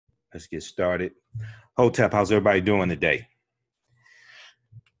Let's get started. Hotep, how's everybody doing today?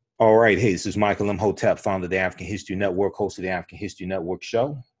 All right. Hey, this is Michael Imhotep, founder of the African History Network, host of the African History Network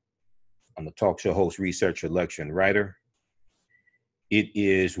show. I'm a talk show host, researcher, lecturer, and writer. It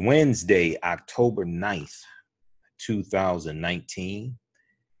is Wednesday, October 9th, 2019,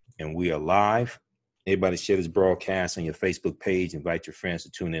 and we are live. Everybody share this broadcast on your Facebook page. Invite your friends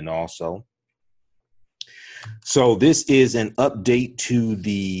to tune in also. So this is an update to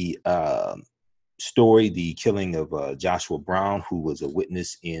the story, the killing of Joshua Brown, who was a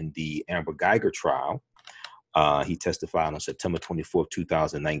witness in the Amber Guyger trial. He testified on September 24th,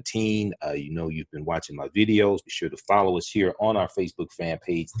 2019. You know, you've been watching my videos. Be sure to follow us here on our Facebook fan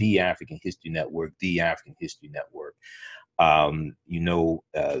page, The African History Network, The African History Network. You know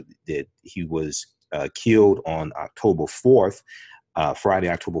that he was killed on October 4th, Friday,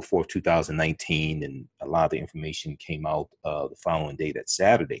 October 4th, 2019, and a lot of the information came out the following day, that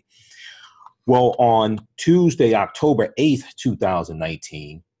Saturday. Well, on Tuesday, October 8th,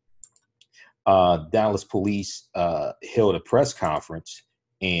 2019, Dallas police held a press conference,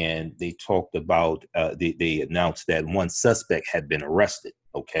 and they talked about, they announced that one suspect had been arrested,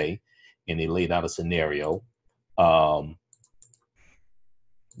 okay? And they laid out a scenario.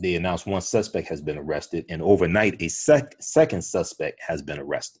 They announced one suspect has been arrested, and overnight a second suspect has been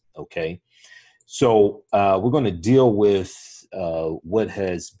arrested, okay? So we're going to deal with what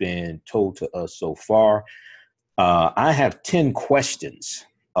has been told to us so far. I have 10 questions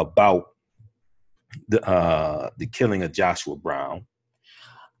about the killing of Joshua Brown.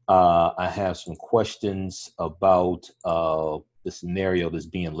 I have some questions about the scenario that's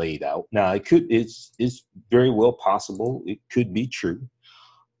being laid out. Now, it's very well possible it could be true,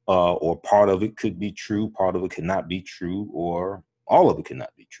 or part of it could be true, part of it could not be true, or all of it could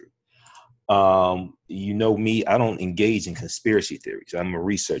not be true. You know me, I don't engage in conspiracy theories. I'm a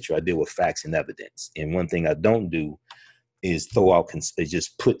researcher. I deal with facts and evidence. And one thing I don't do is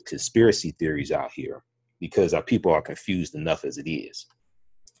just put conspiracy theories out here, because our people are confused enough as it is.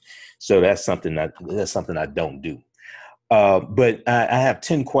 So that's something I don't do. But I have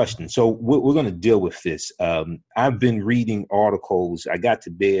 10 questions. So we're going to deal with this. I've been reading articles. I got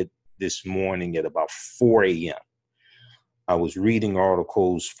to bed this morning at about 4 a.m. I was reading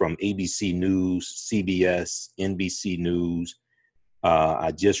articles from ABC News, CBS, NBC News.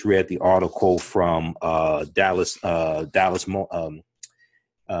 I just read the article from Dallas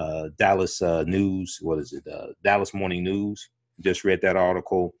News. What is it? Dallas Morning News. Just read that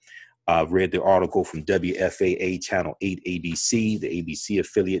article. I've read the article from WFAA Channel 8 ABC, the ABC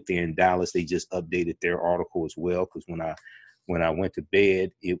affiliate there in Dallas. They just updated their article as well, because when I went to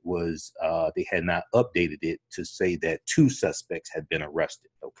bed, it was they had not updated it to say that 2 suspects had been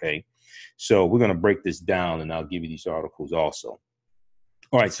arrested. Okay, so we're going to break this down, and I'll give you these articles also.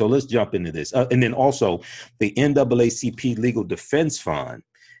 All right, so let's jump into this. And then also, the NAACP Legal Defense Fund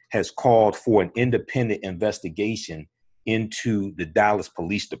has called for an independent investigation into the Dallas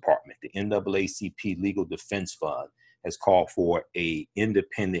Police Department. The NAACP Legal Defense Fund has called for an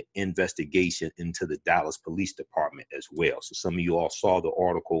independent investigation into the Dallas Police Department as well. So some of you all saw the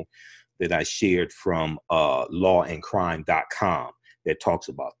article that I shared from lawandcrime.com that talks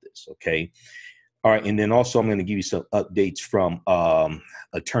about this, okay? All right, and then also I'm going to give you some updates from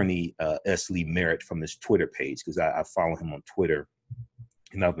attorney S. Lee Merritt from his Twitter page, because I follow him on Twitter,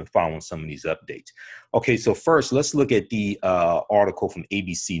 and I've been following some of these updates. Okay, so first, let's look at the article from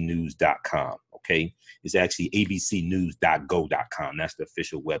abcnews.com, okay? It's actually abcnews.go.com. That's the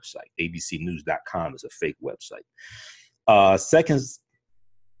official website. abcnews.com is a fake website. Second,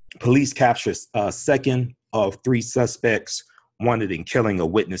 police captures second of 3 suspects wanted in killing a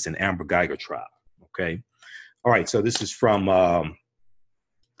witness in Amber Guyger trial, okay? All right, so this is from...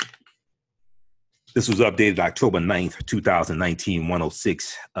 This was updated October 9th, 2019,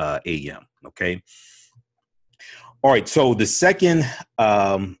 1:06 a.m., okay? All right, so the second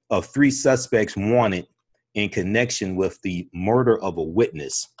of 3 suspects wanted in connection with the murder of a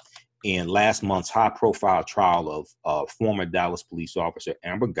witness in last month's high-profile trial of former Dallas police officer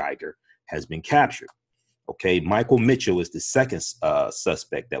Amber Guyger has been captured, okay? Michael Mitchell is the second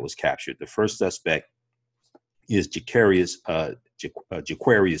suspect that was captured. The first suspect is Jaquarius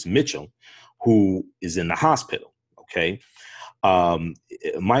Mitchell, who is in the hospital, okay?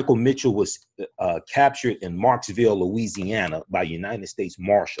 Michael Mitchell was captured in Marksville, Louisiana by United States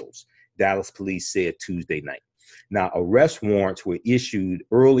Marshals, Dallas police said Tuesday night. Now, arrest warrants were issued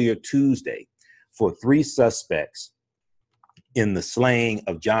earlier Tuesday for 3 suspects in the slaying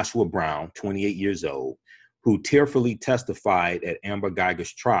of Joshua Brown, 28 years old, who tearfully testified at Amber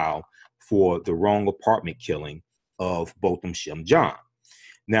Guyger's trial for the wrong apartment killing of Botham John.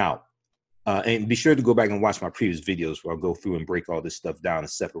 Now, and be sure to go back and watch my previous videos where I'll go through and break all this stuff down and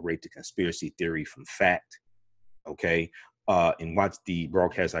separate the conspiracy theory from fact. Okay. And watch the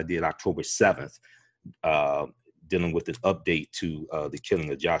broadcast I did October 7th, dealing with an update to the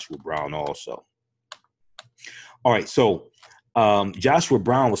killing of Joshua Brown also. All right. So Joshua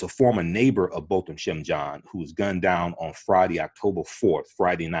Brown was a former neighbor of Botham Shemjan who was gunned down on Friday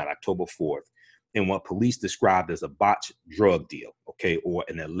night, October 4th, in what police described as a botched drug deal, okay, or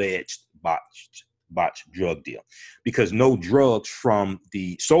an alleged botched drug deal, because no drugs from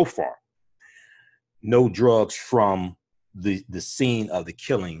the scene of the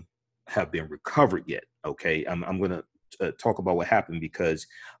killing have been recovered yet. Okay, I'm going to talk about what happened because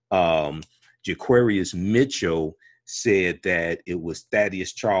Jaquarius Mitchell said that it was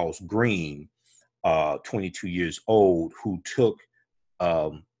Thaddeus Charles Green, 22 years old, who took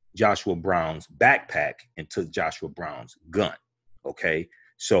Joshua Brown's backpack and took Joshua Brown's gun. Okay,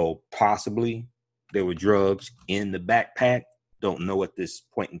 so possibly there were drugs in the backpack. Don't know at this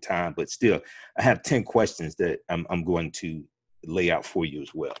point in time, but still, I have 10 questions that I'm going to lay out for you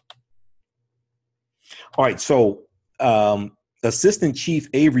as well. All right, so Assistant Chief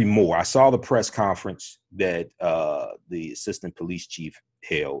Avery Moore, I saw the press conference that the Assistant Police Chief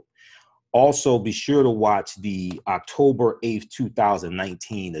held. Also, be sure to watch the October 8th,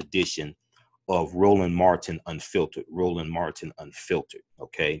 2019 edition of Roland Martin Unfiltered,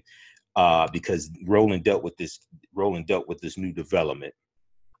 okay? Because Roland dealt with this new development.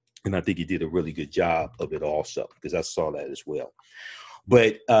 And I think he did a really good job of it also, because I saw that as well.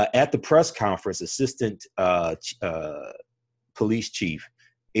 But at the press conference, Assistant Police Chief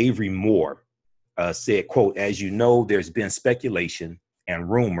Avery Moore said, quote, "As you know, there's been speculation and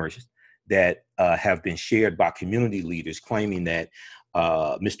rumors that have been shared by community leaders claiming that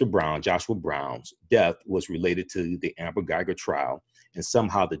Mr. Brown, Joshua Brown's death was related to the Amber Guyger trial, and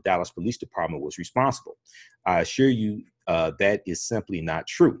somehow the Dallas Police Department was responsible. I assure you that is simply not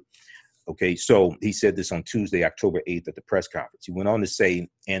true." Okay, so he said this on Tuesday, October 8th at the press conference. He went on to say,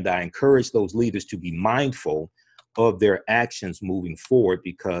 "And I encourage those leaders to be mindful of their actions moving forward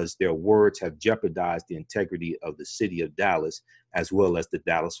because their words have jeopardized the integrity of the city of Dallas as well as the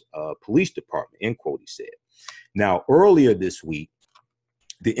Dallas Police Department," end quote, he said. Now, earlier this week,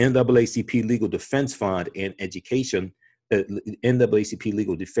 the NAACP Legal Defense Fund and NAACP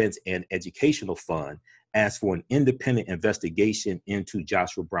Legal Defense and Educational Fund asked for an independent investigation into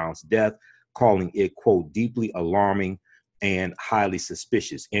Joshua Brown's death, calling it, quote, "deeply alarming and highly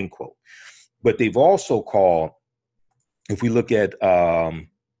suspicious," end quote. But they've also called, if we look at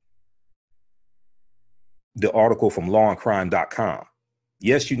the article from lawandcrime.com,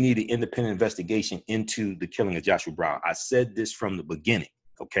 yes, you need an independent investigation into the killing of Joshua Brown. I said this from the beginning,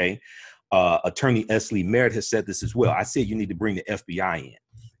 okay? Attorney Esley Merritt has said this as well. I said you need to bring the FBI in.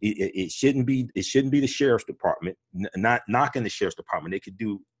 It shouldn't be the sheriff's department. Not knocking the sheriff's department.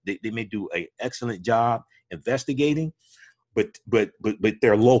 They may do an excellent job investigating, but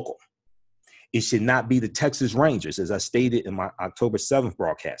they're local. It should not be the Texas Rangers, as I stated in my October 7th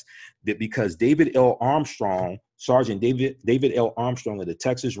broadcast, that because David L. Armstrong, Sergeant David L. Armstrong of the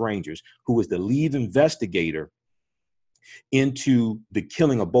Texas Rangers, who was the lead investigator into the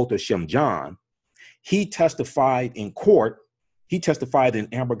killing of Botham Shemjan, he testified in court. He testified in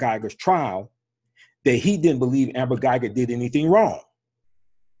Amber Guyger's trial that he didn't believe Amber Guyger did anything wrong.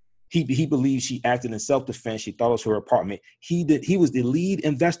 He believed she acted in self-defense. She thought it was her apartment. He was the lead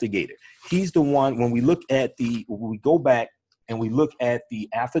investigator. He's the one, when we go back and we look at the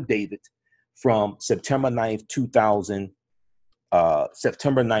affidavit from September 9th,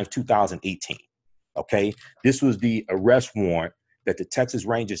 2018. Okay. This was the arrest warrant that the Texas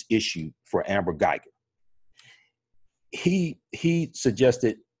Rangers issued for Amber Guyger. He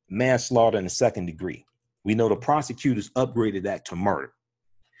suggested manslaughter in the second degree. We know the prosecutors upgraded that to murder.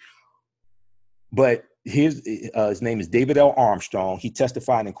 But his name is David L. Armstrong. He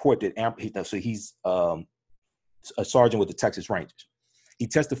testified in court that he's a sergeant with the Texas Rangers. He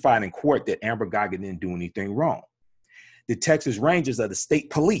testified in court that Amber Guyger didn't do anything wrong. The Texas Rangers are the state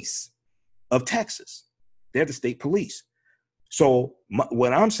police of Texas. They're the state police. So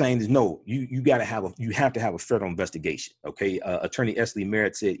what I'm saying is, no, you have to have a federal investigation. Okay. Attorney Esley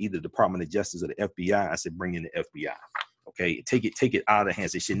Merritt said either the Department of Justice or the FBI. I said, bring in the FBI. Okay. Take it out of the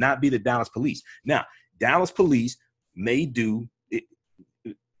hands. It should not be the Dallas police. Now, Dallas police may do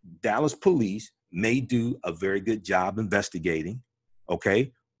a very good job investigating.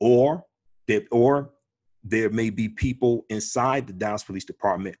 Okay. Or there may be people inside the Dallas Police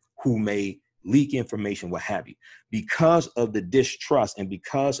Department who may leak information, what have you, because of the distrust and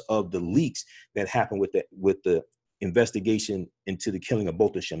because of the leaks that happened with the investigation into the killing of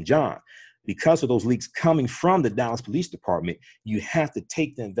Botham John. Because of those leaks coming from the Dallas Police Department, you have to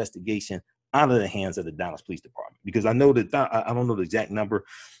take the investigation out of the hands of the Dallas Police Department. Because I know that I don't know the exact number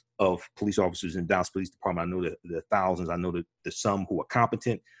of police officers in Dallas Police Department. I know that there are thousands. I know that there's some who are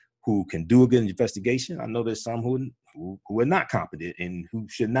competent, who can do a good investigation. I know there's some who are not competent and who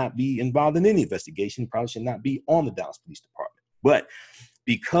should not be involved in any investigation, probably should not be on the Dallas Police Department. But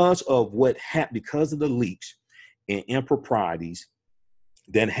because of because of the leaks and improprieties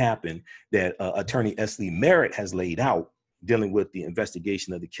that happened, that Attorney Esley Merritt has laid out dealing with the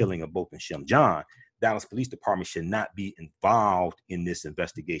investigation of the killing of Botham John, Dallas Police Department should not be involved in this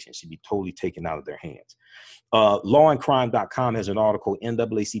investigation. It should be totally taken out of their hands. Lawandcrime.com has an article,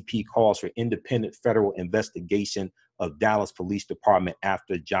 NAACP calls for independent federal investigation of Dallas Police Department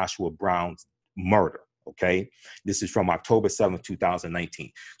after Joshua Brown's murder. Okay, this is from October 7th,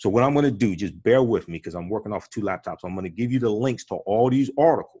 2019. So what I'm going to do, just bear with me because I'm working off 2 laptops. I'm going to give you the links to all these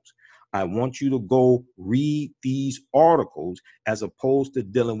articles. I want you to go read these articles as opposed to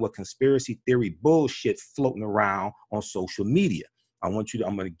dealing with conspiracy theory bullshit floating around on social media. I'm going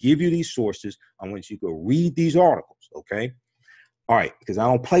to give you these sources. I want you to go read these articles. Okay. All right. Because I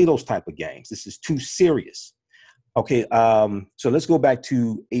don't play those type of games. This is too serious. Okay, so let's go back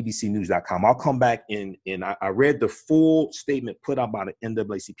to abcnews.com. I'll come back and I read the full statement put out by the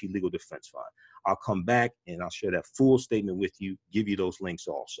NAACP Legal Defense Fund. I'll come back and I'll share that full statement with you, give you those links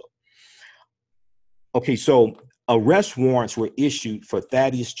also. Okay, so arrest warrants were issued for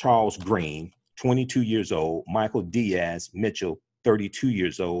Thaddeus Charles Green, 22 years old, Michael Diaz Mitchell, 32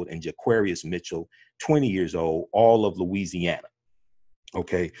 years old, and Jaquarius Mitchell, 20 years old, all of Louisiana.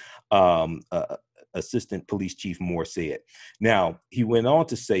 Okay. Assistant Police Chief Moore said. Now, he went on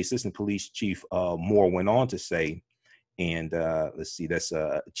to say, Assistant Police Chief Moore went on to say, and let's see, that's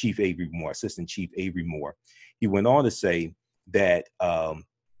Chief Avery Moore, Assistant Chief Avery Moore. He went on to say that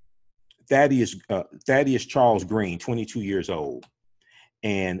Thaddeus Charles Green, 22 years old,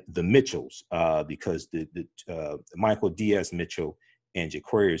 and the Mitchells, because the Michael Diaz Mitchell and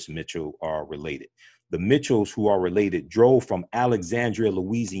Jaquarius Mitchell are related. The Mitchells, who are related, drove from Alexandria,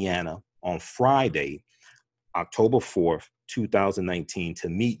 Louisiana, on Friday, October 4th, 2019, to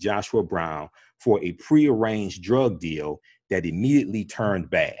meet Joshua Brown for a prearranged drug deal that immediately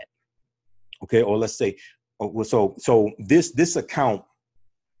turned bad. Okay, or let's say, so this account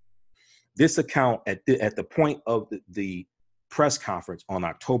at the point of the press conference on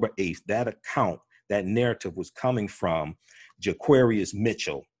October 8th, that narrative was coming from Jaquarius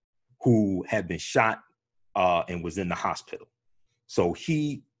Mitchell, who had been shot and was in the hospital. So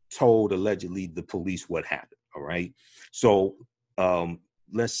he told allegedly the police what happened. All right. So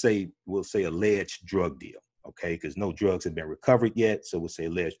we'll say alleged drug deal. Okay, because no drugs have been recovered yet. So we'll say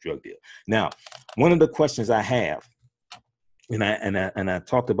alleged drug deal. Now, one of the questions I have, and I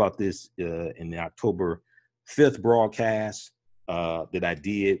talked about this in the October 5th broadcast that I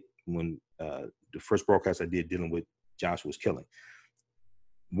did when the first broadcast I did dealing with Joshua's killing.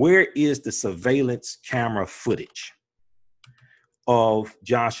 Where is the surveillance camera footage of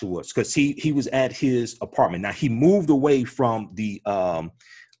Joshua's? Because he was at his apartment. Now he moved away from the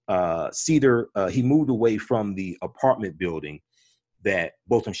he moved away from the apartment building that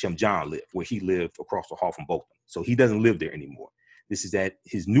Botham John lived, where he lived across the hall from Botham. So he doesn't live there anymore. This is at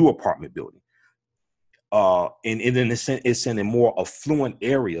his new apartment building. And then it's in a more affluent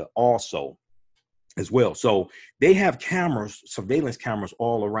area also as well. So they have cameras, surveillance cameras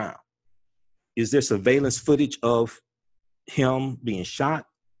all around. Is there surveillance footage of him being shot?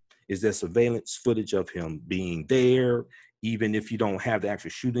 Is there surveillance footage of him being there? Even if you don't have the actual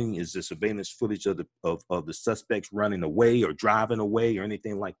shooting, is there surveillance footage of the suspects running away or driving away or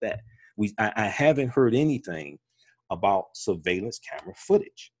anything like that? I haven't heard anything about surveillance camera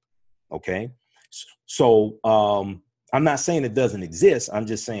footage. Okay. So I'm not saying it doesn't exist. I'm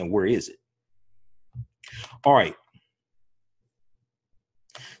just saying, where is it? All right.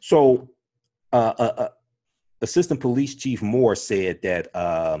 So Assistant Police Chief Moore said that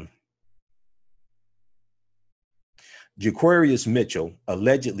Jaquarius Mitchell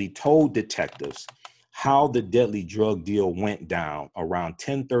allegedly told detectives how the deadly drug deal went down around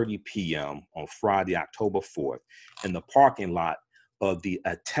 10:30 p.m. on Friday, October 4th, in the parking lot of the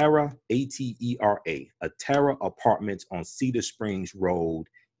Atera, A-T-E-R-A, Atera Apartments on Cedar Springs Road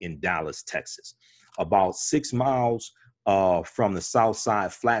in Dallas, Texas, about 6 miles from the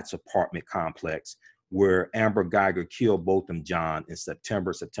Southside Flats apartment complex where Amber Guyger killed Botham John in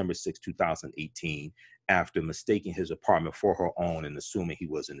September 6, 2018, after mistaking his apartment for her own and assuming he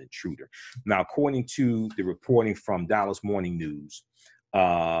was an intruder. Now, according to the reporting from Dallas Morning News,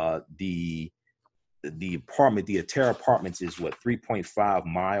 the apartment, the Atera Apartments is what, 3.5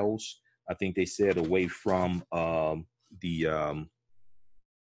 miles, I think they said, away from the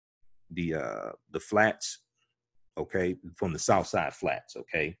flats, okay, from the South Side flats,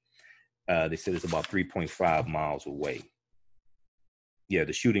 okay. They said it's about 3.5 miles away. Yeah,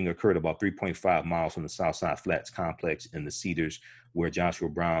 the shooting occurred about 3.5 miles from the Southside Flats complex in the Cedars, where Joshua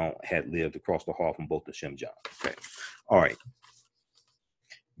Brown had lived across the hall from both the Shem John. Okay. All right.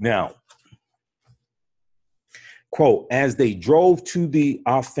 Now, quote, as they drove to the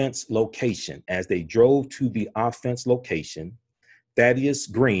offense location, Thaddeus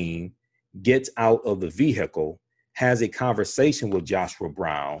Green gets out of the vehicle, has a conversation with Joshua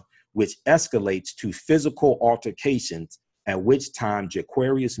Brown, which escalates to physical altercations, at which time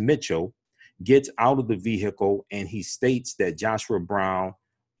Jaquarius Mitchell gets out of the vehicle and he states that Joshua Brown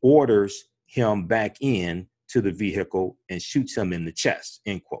orders him back in to the vehicle and shoots him in the chest,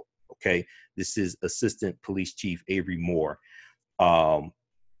 end quote. Okay, this is Assistant Police Chief Avery Moore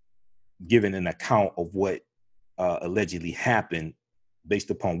giving an account of what allegedly happened based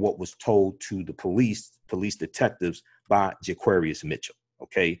upon what was told to the police detectives by Jaquarius Mitchell.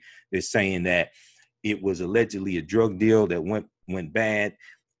 Okay, they're saying that it was allegedly a drug deal that went bad.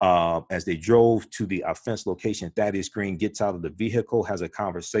 As they drove to the offense location, Thaddeus Green gets out of the vehicle, has a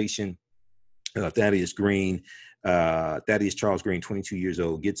conversation. Thaddeus Charles Green, 22 years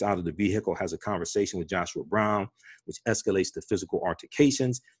old, gets out of the vehicle, has a conversation with Joshua Brown, which escalates to physical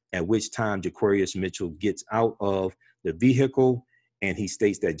altercations, at which time Jaquarius Mitchell gets out of the vehicle and he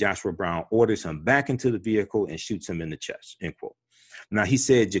states that Joshua Brown orders him back into the vehicle and shoots him in the chest, end quote. Now, he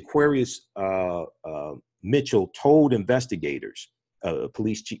said Jaquarius Mitchell told investigators,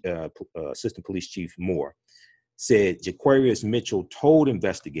 Assistant Police Chief Moore said Jaquarius Mitchell told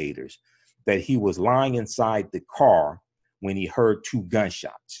investigators that he was lying inside the car when he heard two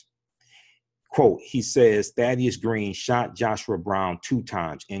gunshots. Quote, he says Thaddeus Green shot Joshua Brown 2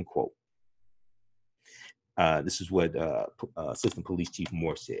 times, end quote. This is what Assistant Police Chief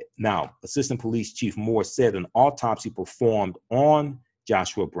Moore said. Now, Assistant Police Chief Moore said an autopsy performed on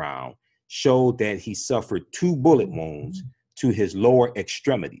Joshua Brown showed that he suffered 2 bullet wounds to his lower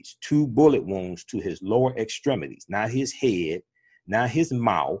extremities, 2 bullet wounds to his lower extremities, not his head, not his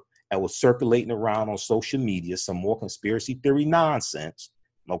mouth, that was circulating around on social media, some more conspiracy theory nonsense,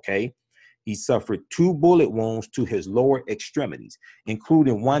 okay? He suffered 2 bullet wounds to his lower extremities,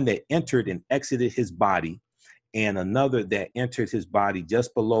 including one that entered and exited his body, and another that entered his body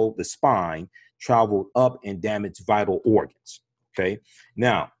just below the spine, traveled up and damaged vital organs, okay?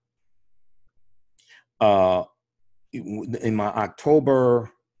 Now, in my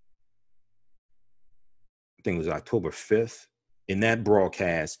October, I think it was October 5th, in that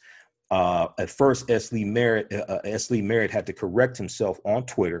broadcast, at first, S. Lee Merritt had to correct himself on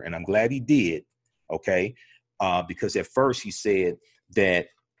Twitter, and I'm glad he did, okay? Because at first he said that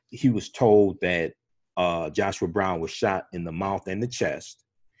he was told that Joshua Brown was shot in the mouth and the chest,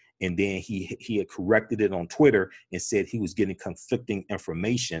 and then he had corrected it on Twitter and said he was getting conflicting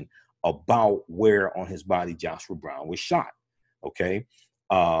information about where on his body Joshua Brown was shot, okay?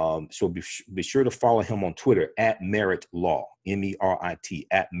 So be sure to follow him on Twitter at Merritt Law, MERIT,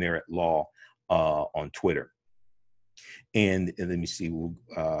 at Merritt Law on Twitter. And let me see,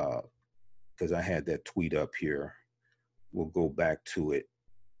 because I had that tweet up here. We'll go back to it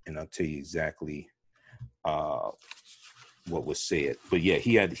and I'll tell you exactly what was said. But yeah,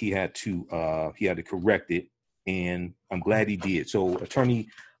 he had to correct it, and I'm glad he did. So Attorney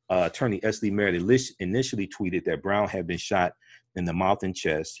S. Lee Merritt initially tweeted that Brown had been shot in the mouth and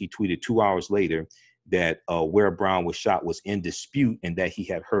chest. He tweeted 2 hours later that where Brown was shot was in dispute, and that he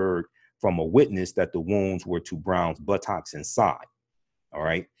had heard from a witness that the wounds were to Brown's buttocks and side. All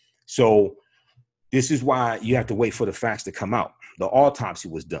right. So this is why you have to wait for the facts to come out. The autopsy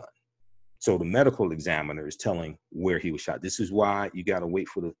was done, so the medical examiner is telling where he was shot. This is why you got to wait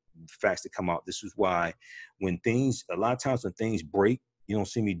for the facts to come out. This is why a lot of times when things break, you don't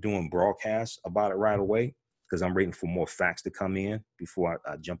see me doing broadcasts about it right away, because I'm waiting for more facts to come in before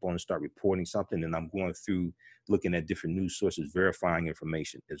I jump on and start reporting something. And I'm going through looking at different news sources, verifying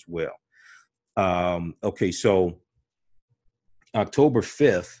information as well. Okay, so October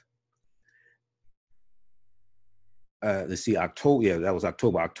 5th, let's see, that was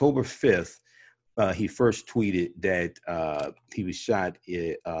October. October 5th, he first tweeted that he was shot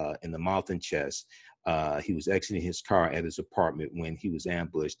in the mouth and chest. He was exiting his car at his apartment when he was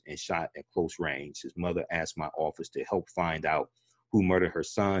ambushed and shot at close range. His mother asked my office to help find out who murdered her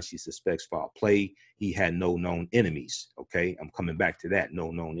son. She suspects foul play. He had no known enemies. Okay, I'm coming back to that,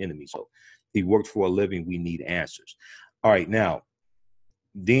 no known enemies. So he worked for a living. We need answers. All right, now,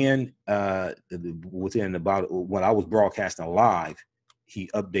 Then within about when I was broadcasting live, he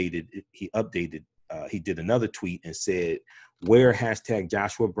did another tweet and said, where hashtag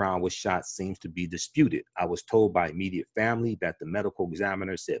Joshua Brown was shot seems to be disputed. I was told by immediate family that the medical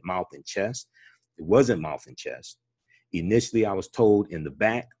examiner said mouth and chest. It wasn't mouth and chest. Initially, I was told in the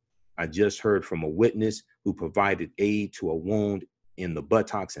back. I just heard from a witness who provided aid to a wound in the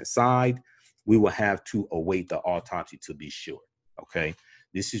buttocks and side. We will have to await the autopsy to be sure. Okay.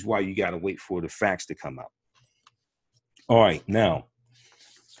 This is why you got to wait for the facts to come out. All right, now,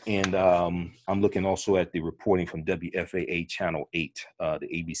 and I'm looking also at the reporting from WFAA Channel 8, the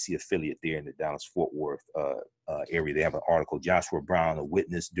ABC affiliate there in the Dallas-Fort Worth area. They have an article, Joshua Brown, a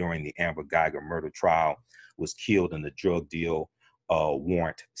witness during the Amber Guyger murder trial, was killed in the drug deal,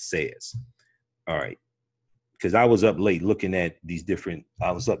 warrant says. All right, because I was up late looking at these different,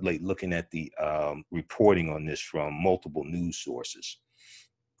 the reporting on this from multiple news sources.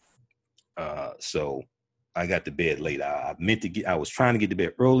 So I got to bed late. I was trying to get to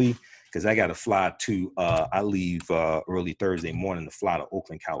bed early because I got to fly to, I leave early Thursday morning to fly to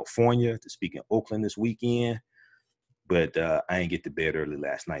Oakland, California to speak in Oakland this weekend. But I didn't get to bed early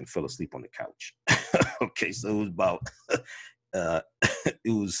last night and fell asleep on the couch. Okay, so it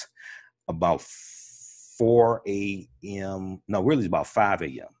was about 4 a.m. No, really it's about 5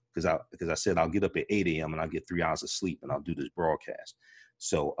 a.m. because I said I'll get up at 8 a.m. and I'll get 3 hours of sleep and I'll do this broadcast.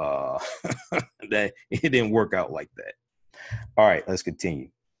 So that it didn't work out like that. All right, let's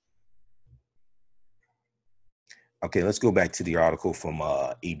continue. Okay, let's go back to the article from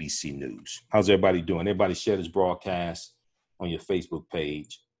ABC News. How's everybody doing? Everybody share this broadcast on your Facebook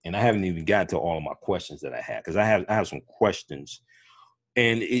page. And I haven't even got to all of my questions that I had because I have some questions,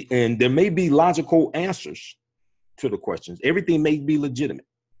 and there may be logical answers to the questions. Everything may be legitimate,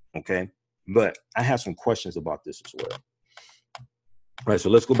 okay? But I have some questions about this as well. All right,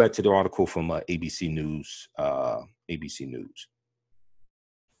 so let's go back to the article from ABC News. ABC News.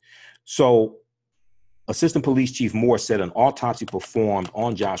 So, Assistant Police Chief Moore said an autopsy performed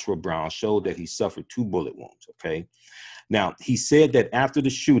on Joshua Brown showed that he suffered 2 bullet wounds. Okay. Now, he said that after the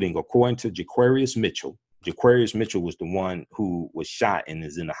shooting, according to Jaquarius Mitchell was the one who was shot and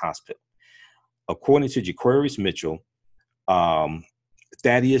is in the hospital. According to Jaquarius Mitchell,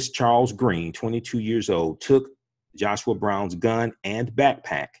 Thaddeus Charles Green, 22 years old, took Joshua Brown's gun and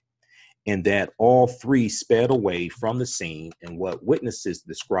backpack, and that all 3 sped away from the scene in what witnesses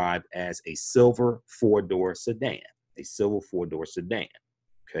described as a silver 4-door sedan,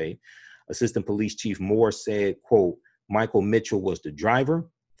 okay? Assistant Police Chief Moore said, quote, Michael Mitchell was the driver.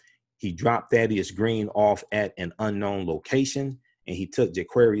 He dropped Thaddeus Green off at an unknown location, and he took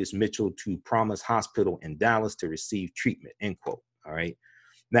Jaquarius Mitchell to Promise Hospital in Dallas to receive treatment, end quote, all right?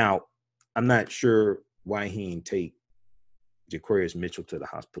 Now, I'm not sure why he didn't take Jaquarius Mitchell to the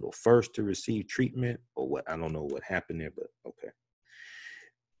hospital first to receive treatment or what. I don't know what happened there, but okay.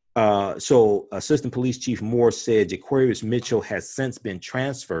 So Assistant Police Chief Moore said Jaquarius Mitchell has since been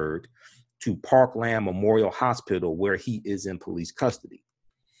transferred to Parkland Memorial Hospital where he is in police custody.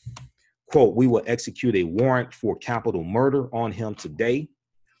 Quote, we will execute a warrant for capital murder on him today.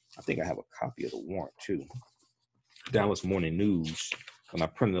 I think I have a copy of the warrant too. Dallas Morning News. And I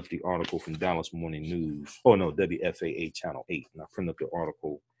printed up the article from Dallas Morning News. Oh, no, WFAA Channel 8. And I printed up the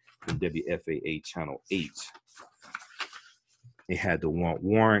article from WFAA Channel 8. It had the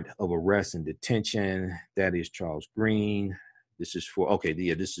warrant of arrest and detention. That is Charles Green. This is for, okay,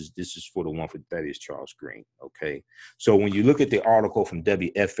 yeah, this is for the one for Thaddeus Charles Green, okay? So when you look at the article from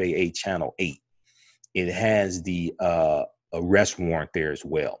WFAA Channel 8, it has the arrest warrant there as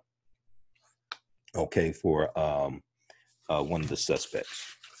well, okay, for one of the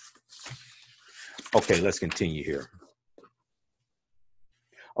suspects. Okay, let's continue here.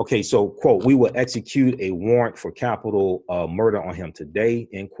 Okay, so, quote, we will execute a warrant for capital murder on him today,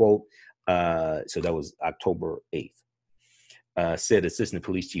 end quote. So that was October 8th. Said Assistant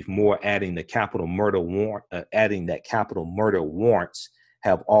Police Chief Moore, adding that capital murder warrants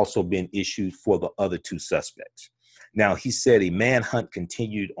have also been issued for the other 2 suspects. Now, he said a manhunt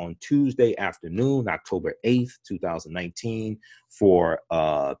continued on Tuesday afternoon, October 8th, 2019, for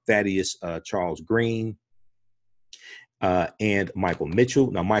Thaddeus Charles Green and Michael Mitchell.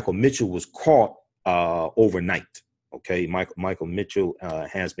 Now, Michael Mitchell was caught overnight. Okay, Michael Mitchell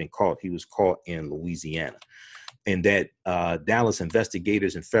has been caught. He was caught in Louisiana. And that Dallas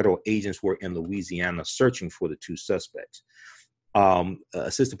investigators and federal agents were in Louisiana searching for the 2 suspects.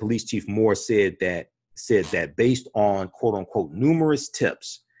 Assistant Police Chief Moore said that based on, quote unquote, numerous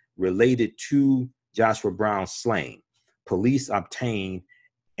tips related to Joshua Brown's slaying, police obtained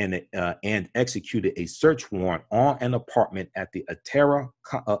and executed a search warrant on an apartment at the Atera,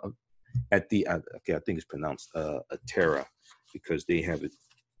 okay, I think it's pronounced Atera because they have it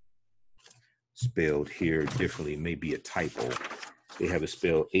spelled here differently. It may be a typo. They have it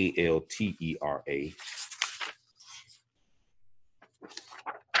spelled Altera.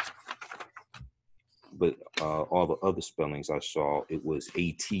 But all the other spellings I saw, it was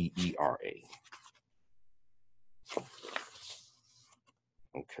Atera.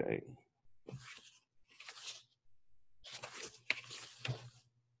 Okay.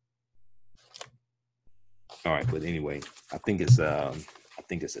 All right, but anyway, I think it's a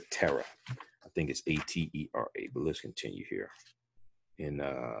Terra. I think it's Atera. But let's continue here, and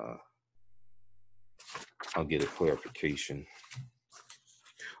I'll get a clarification.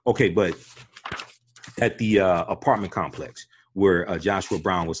 Okay, but at the apartment complex where Joshua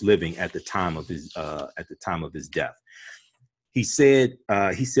Brown was living at the time of his death, he said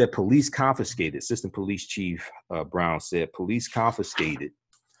police confiscated. Assistant Police Chief Brown said police confiscated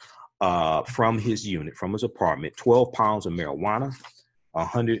from his unit, from his apartment, 12 pounds of marijuana,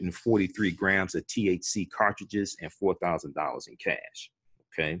 143 grams of THC cartridges, and $4,000 in cash.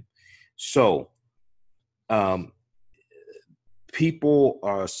 Okay, so people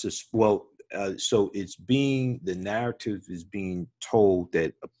are so the narrative is being told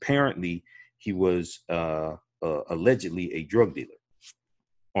that apparently he was allegedly a drug dealer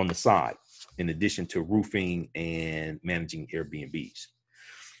on the side, in addition to roofing and managing Airbnbs.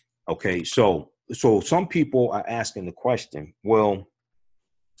 Okay, so some people are asking the question, well,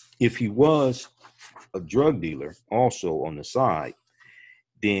 if he was a drug dealer also on the side,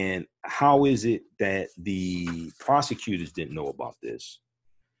 then how is it that the prosecutors didn't know about this?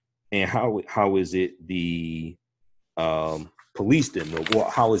 And how is it the police didn't know? Well,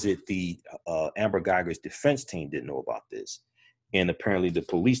 how is it the Amber Guyger's defense team didn't know about this? And apparently the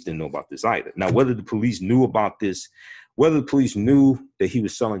police didn't know about this either. Now, whether the police knew about this, whether the police knew that he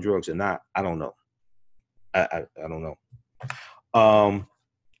was selling drugs or not, I don't know. I don't know.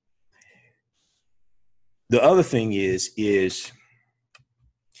 The other thing is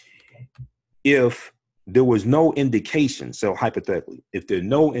if there was no indication, so hypothetically, if there are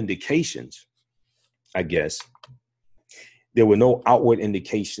no indications, I guess, there were no outward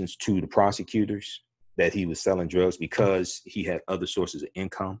indications to the prosecutors that he was selling drugs because he had other sources of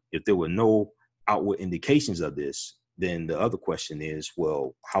income. If there were no outward indications of this, then the other question is,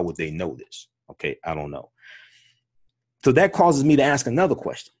 well, how would they know this? Okay, I don't know. So that causes me to ask another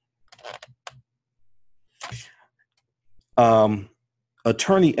question.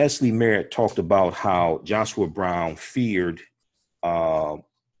 Attorney Esley Merritt talked about how Joshua Brown feared,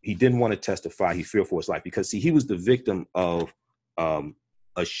 he didn't want to testify, he feared for his life because, see, he was the victim of a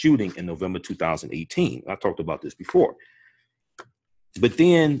shooting in November 2018. I talked about this before. But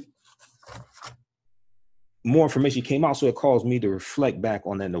then more information came out, so it caused me to reflect back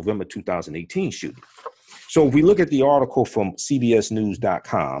on that November 2018 shooting. So if we look at the article from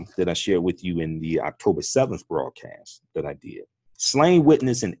cbsnews.com that I shared with you in the October 7th broadcast that I did, slain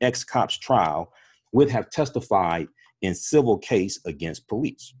witness in ex-cop's trial would have testified in civil case against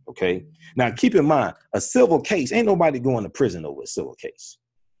police. Okay. Now keep in mind, a civil case, ain't nobody going to prison over a civil case.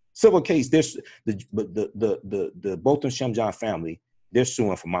 Civil case, there's the Botham Shemjohn family, they're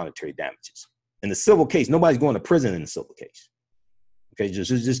suing for monetary damages. In the civil case, nobody's going to prison in the civil case. Okay,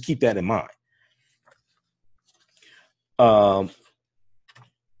 just keep that in mind.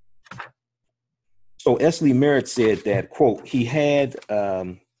 So Esley Merritt said that, quote, he had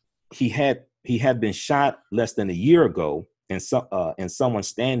been shot less than a year ago, and someone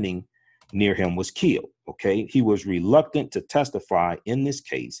standing near him was killed. Okay, he was reluctant to testify in this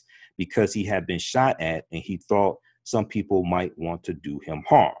case because he had been shot at, and he thought some people might want to do him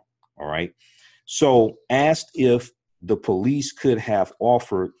harm. All right. So asked if the police could have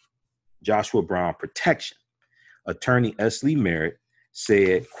offered Joshua Brown protection, Attorney Esley Merritt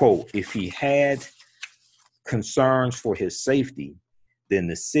said, quote, if he had concerns for his safety, then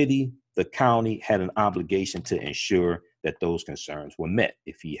the city, the county had an obligation to ensure that those concerns were met.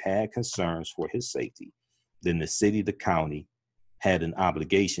 If he had concerns for his safety, then the city, the county had an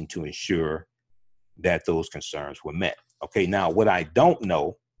obligation to ensure that those concerns were met. Okay, now what I don't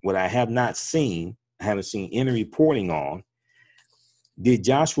know, what I have not seen, I haven't seen any reporting on, did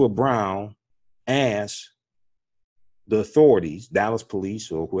Joshua Brown ask the authorities, Dallas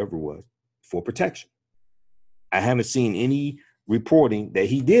police or whoever it was, for protection? I haven't seen any reporting that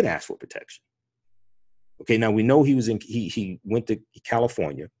he did ask for protection. Okay, now we know he went to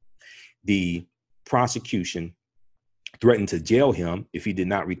California. The prosecution threatened to jail him if he did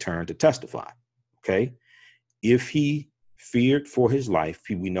not return to testify. Okay, if he feared for his life.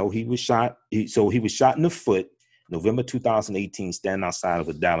 We know he was shot. So he was shot in the foot, November 2018, standing outside of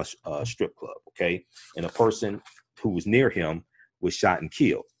a Dallas strip club. Okay. And a person who was near him was shot and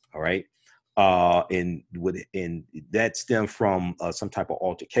killed. All right. And that stemmed from some type of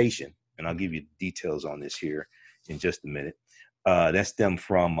altercation. And I'll give you details on this here in just a minute. That stemmed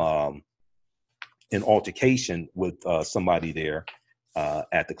from an altercation with somebody there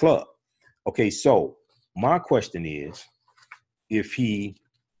at the club. Okay, so my question is, if he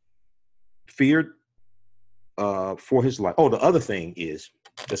feared for his life. Oh, the other thing is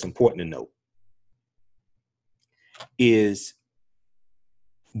that's important to note is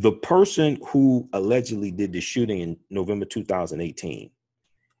the person who allegedly did the shooting in November 2018.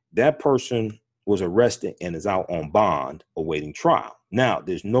 That person was arrested and is out on bond awaiting trial. Now,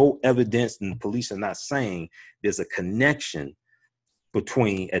 there's no evidence, and the police are not saying there's a connection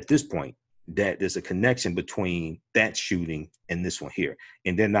between, at this point, that there's a connection between that shooting and this one here.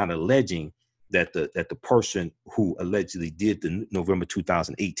 And they're not alleging that the person who allegedly did the November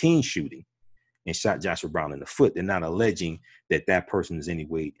 2018 shooting and shot Joshua Brown in the foot, they're not alleging that that person is in any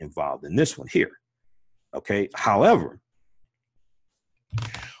way involved in this one here. Okay. However,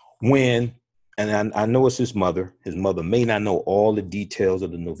 and I know it's his mother may not know all the details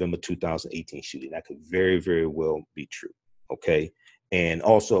of the November 2018 shooting. That could very, very well be true. Okay. And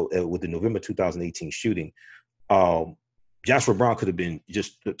also with the November 2018 shooting, Joshua Brown could have been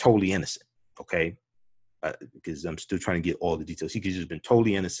just totally innocent. Okay. Because I'm still trying to get all the details. He could have just been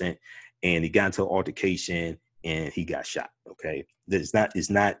totally innocent and he got into an altercation and he got shot. Okay. It's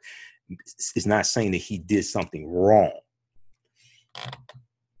not saying that he did something wrong.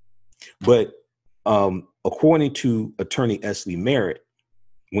 But according to Attorney Esley Merritt,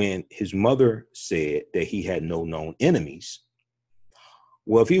 when his mother said that he had no known enemies,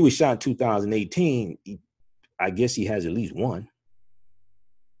 well, if he was shot in 2018, I guess he has at least one.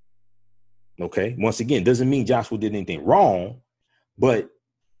 Okay. Once again, doesn't mean Joshua did anything wrong,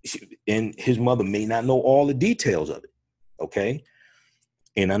 and his mother may not know all the details of it. Okay.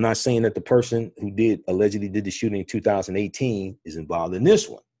 And I'm not saying that the person who allegedly did the shooting in 2018 is involved in this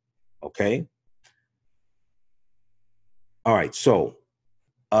one. Okay. All right. So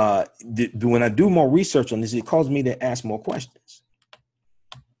when I do more research on this, it causes me to ask more questions.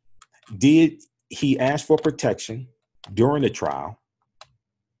 Did he ask for protection during the trial?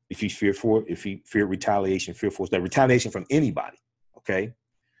 If he feared retaliation, retaliation from anybody. Okay.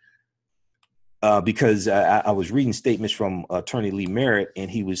 Because I was reading statements from Attorney Lee Merritt, and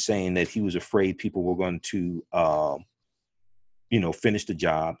he was saying that he was afraid people were going to, finish the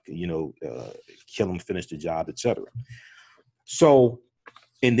job, kill him, finish the job, etc. So,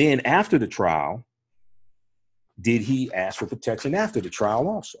 and then after the trial, did he ask for protection after the trial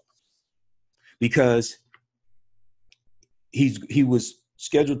also? Because he was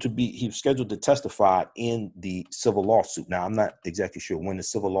scheduled to testify in the civil lawsuit. Now, I'm not exactly sure when the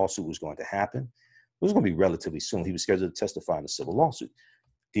civil lawsuit was going to happen. It was going to be relatively soon. He was scheduled to testify in the civil lawsuit.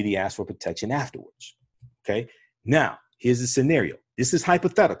 Did he ask for protection afterwards? Okay. Now, here's the scenario. This is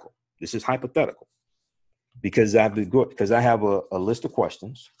hypothetical. Because I have a list of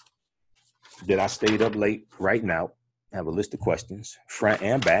questions that I stayed up late writing out. I have a list of questions, front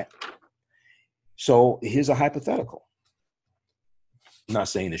and back. So here's a hypothetical. I'm not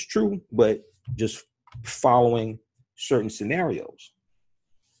saying it's true, but just following certain scenarios.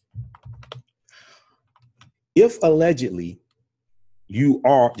 If allegedly you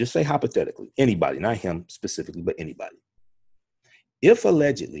are, just say hypothetically, anybody, not him specifically, but anybody. If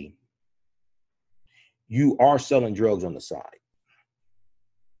allegedly you are selling drugs on the side,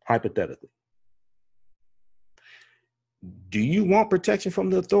 hypothetically, do you want protection from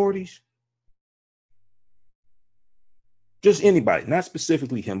the authorities? Just anybody, not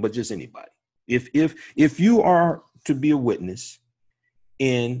specifically him, but just anybody. If you are to be a witness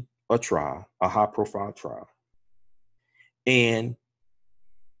in a trial, a high profile trial, and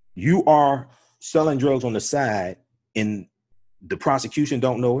you are selling drugs on the side and the prosecution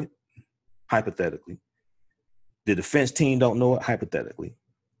don't know it, hypothetically, the defense team don't know it, hypothetically,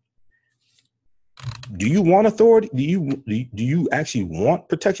 do you want authority? Do you actually want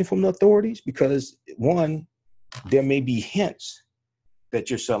protection from the authorities? Because one, there may be hints that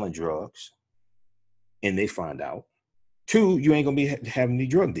you're selling drugs and they find out. Two, you ain't gonna be having any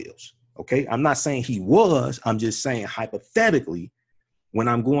drug deals. Okay. I'm not saying he was, I'm just saying hypothetically, when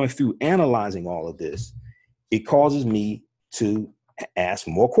I'm going through analyzing all of this, it causes me to ask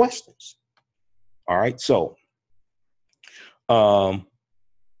more questions. All right. So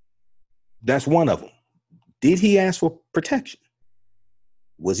that's one of them. Did he ask for protection?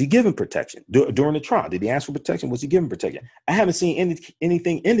 Was he given protection during the trial? Did he ask for protection? Was he given protection? I haven't seen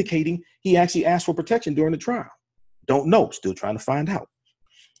anything indicating he actually asked for protection during the trial. Don't know. Still trying to find out.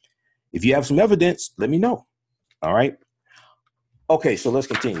 If you have some evidence, let me know. All right. Okay, so let's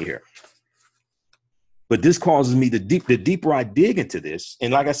continue here. But this causes me the deeper I dig into this,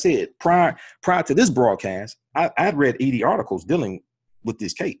 and like I said, prior to this broadcast, I'd read 80 articles dealing with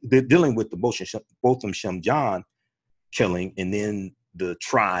this case, dealing with the Botham Shamjan killing, and then the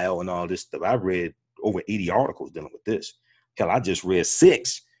trial and all this stuff. I read over 80 articles dealing with this. Hell, I just read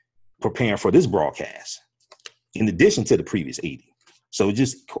 6 preparing for this broadcast, in addition to the previous 80. So it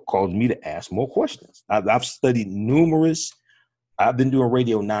just caused me to ask more questions. I've studied numerous. I've been doing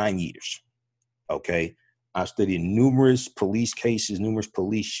radio 9 years. Okay. I've studied numerous police cases, numerous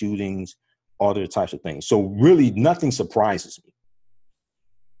police shootings, all other types of things. So really nothing surprises me.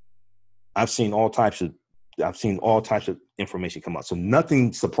 I've seen all types of information come out. So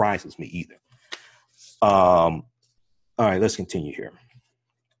nothing surprises me either. All right, let's continue here.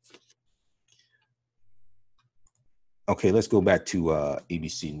 Okay, let's go back to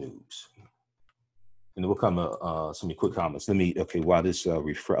ABC News. And we'll come some quick comments. While this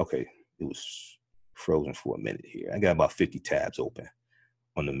okay, it was frozen for a minute here. I got about 50 tabs open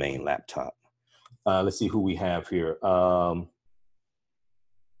on the main laptop. Let's see who we have here.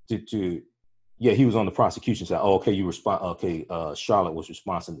 Yeah, he was on the prosecution side. Oh, okay, Charlotte was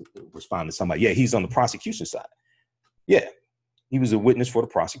responding to somebody. Yeah, he's on the prosecution side. Yeah, he was a witness for the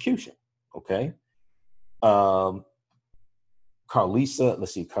prosecution. Okay. Carlisa,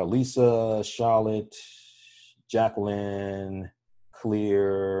 let's see, Carlisa, Charlotte, Jacqueline,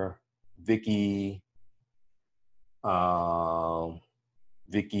 Clear, Vicky.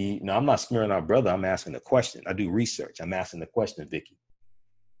 Vicky, no, I'm not smearing our brother. I'm asking a question. I do research. I'm asking the question, Vicky.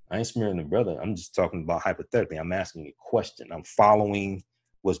 I ain't smearing the brother. I'm just talking about hypothetically. I'm asking a question. I'm following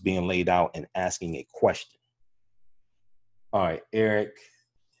what's being laid out and asking a question. All right, Eric,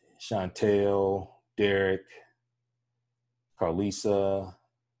 Chantel, Derek, Carlisa,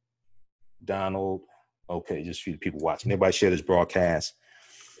 Donald. Okay, just for the people watching. Everybody share this broadcast.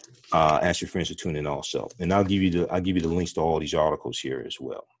 Ask your friends to tune in also. And I'll give you the links to all these articles here as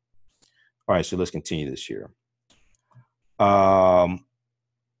well. All right, so let's continue this here.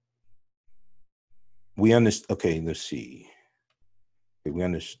 We understand. Okay, let's see. Okay, we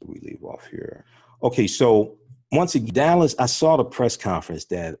understand. We leave off here. Okay, so once again, Dallas, I saw the press conference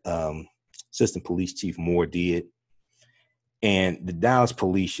that Assistant Police Chief Moore did, and the Dallas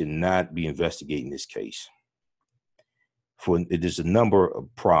police should not be investigating this case. There's a number of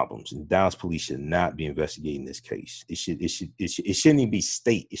problems, and Dallas police should not be investigating this case. It shouldn't even be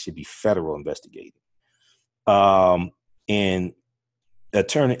state. It should be federal investigating. And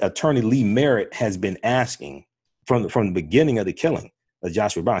Attorney Lee Merritt has been asking from the beginning of the killing of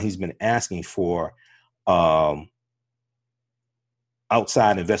Joshua Brown. He's been asking for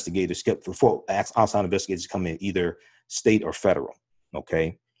outside investigators to come in, either state or federal.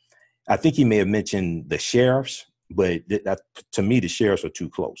 Okay, I think he may have mentioned the sheriffs, but to me, the sheriffs are too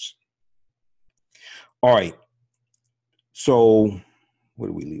close. All right, so where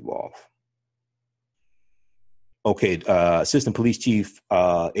do we leave off? Okay, Assistant Police Chief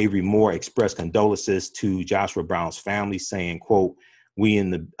Avery Moore expressed condolences to Joshua Brown's family, saying, quote, "We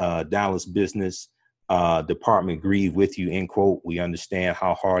in the Dallas business department grieve with you," end quote. "We understand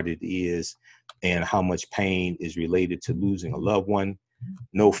how hard it is and how much pain is related to losing a loved one.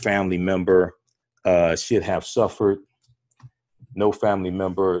 No family member should have suffered. No family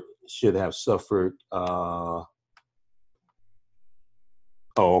member should have suffered." Oh,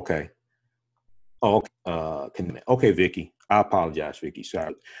 okay. Oh, Kemet. Okay, Vicky. I apologize, Vicky.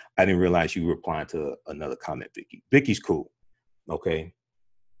 Sorry. I didn't realize you were replying to another comment, Vicky. Vicky's cool. Okay.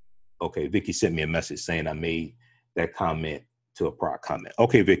 Okay, Vicky sent me a message saying I made that comment to a prior comment.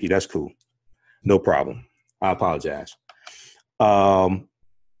 Okay, Vicky, that's cool. No problem. I apologize.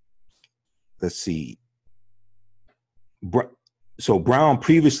 Let's see. So Brown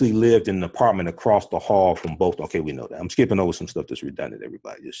previously lived in an apartment across the hall from both. Okay, we know that. I'm skipping over some stuff that's redundant,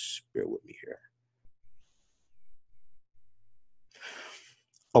 everybody. Just bear with me here.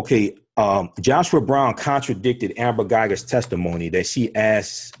 Okay, Joshua Brown contradicted Amber Guyger's testimony that she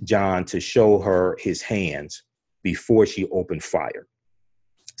asked John to show her his hands before she opened fire,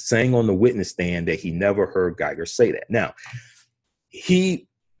 saying on the witness stand that he never heard Guyger say that. Now, he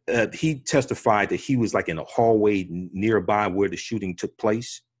testified that he was like in a hallway nearby where the shooting took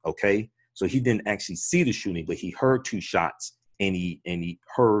place. Okay, so he didn't actually see the shooting, but he heard 2 shots and he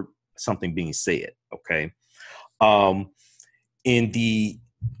heard something being said. Okay, in the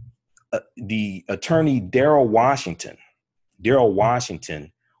attorney Daryl Washington Daryl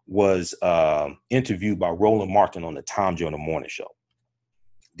Washington was interviewed by Roland Martin on the Tom Joyner Morning Show.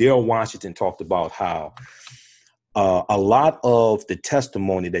 Daryl Washington talked about how a lot of the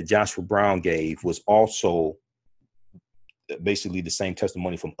testimony that Joshua Brown gave was also basically the same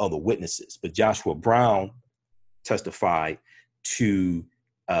testimony from other witnesses. But Joshua Brown testified to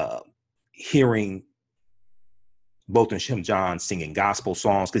hearing Botham Shem John singing gospel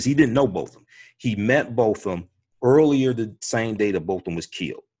songs because he didn't know Botham. He met Botham earlier the same day that Botham was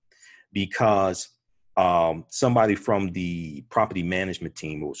killed because somebody from the property management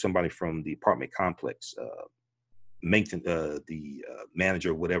team or somebody from the apartment complex, the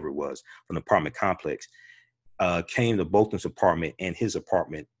manager, whatever it was, from the apartment complex, came to Botham's apartment and his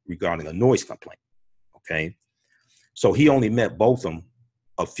apartment regarding a noise complaint. Okay. So he only met Botham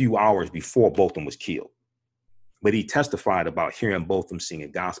a few hours before Botham was killed. But he testified about hearing Botham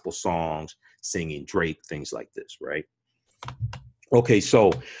singing gospel songs, singing Drake, things like this, right? Okay,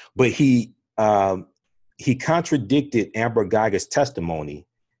 so, but he contradicted Amber Guyger's testimony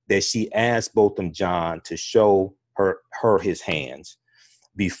that she asked Botham John to show her his hands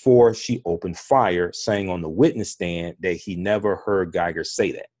before she opened fire, saying on the witness stand that he never heard Guyger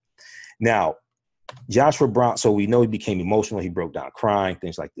say that. Now, Joshua Brown, so we know he became emotional. He broke down crying,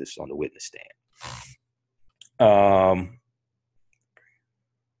 things like this on the witness stand.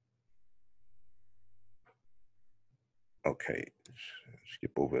 Okay,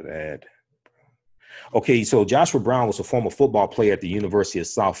 skip over that. Okay, so Joshua Brown was a former football player at the University of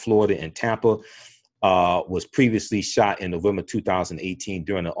South Florida in Tampa, was previously shot in November 2018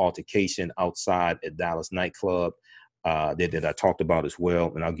 during an altercation outside a Dallas nightclub that I talked about as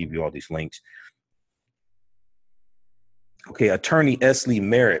well, and I'll give you all these links. Okay, attorney Esley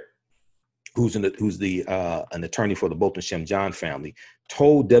Merritt, who's an attorney for the Botham Shem John family,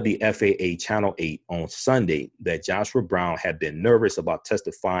 told WFAA Channel 8 on Sunday that Joshua Brown had been nervous about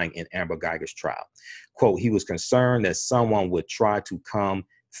testifying in Amber Guyger's trial. Quote, he was concerned that someone would try to come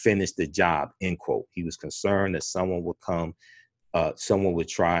finish the job, end quote. He was concerned that someone would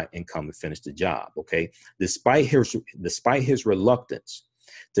try and come and finish the job, okay? Despite his reluctance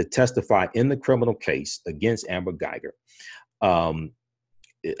to testify in the criminal case against Amber Guyger,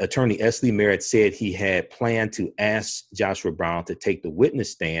 Attorney Esley Merritt said he had planned to ask Joshua Brown to take the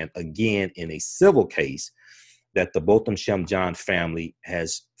witness stand again in a civil case that the Botham Shem John family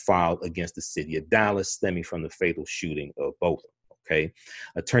has filed against the city of Dallas, stemming from the fatal shooting of Botham. Okay.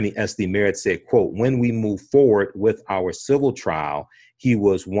 Attorney Esley Merritt said, quote, when we move forward with our civil trial, he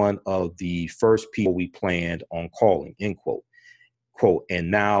was one of the first people we planned on calling, end quote. Quote, and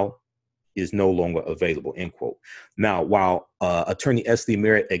now is no longer available, end quote. Now, while Attorney Esley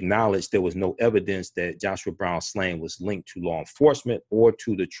Merritt acknowledged there was no evidence that Joshua Brown's slaying was linked to law enforcement or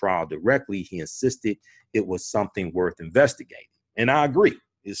to the trial directly, he insisted it was something worth investigating. And I agree.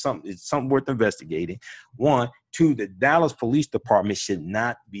 It's something worth investigating. One, two, the Dallas Police Department should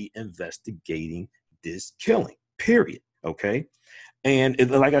not be investigating this killing, period. Okay. And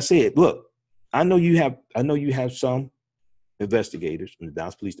like I said, look, I know you have some investigators in the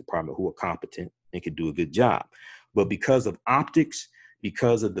Dallas Police Department who are competent and can do a good job. But because of optics,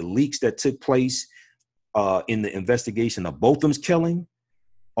 because of the leaks that took place in the investigation of Botham's killing,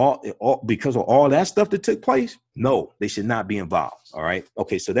 because of all that stuff that took place, no, they should not be involved. All right.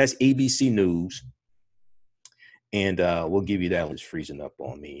 Okay, so that's ABC News. And we'll give you that. It's freezing up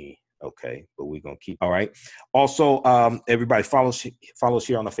on me. Okay, but we're going to keep. All right. Also, everybody follow us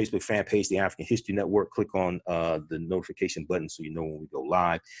here on the Facebook fan page, the African History Network. Click on the notification button so you know when we go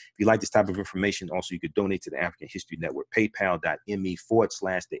live. If you like this type of information, also you could donate to the African History Network,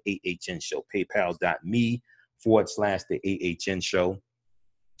 paypal.me/the AHN show, paypal.me/the AHN show.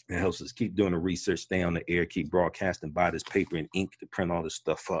 It helps us keep doing the research, stay on the air, keep broadcasting, buy this paper and ink to print all this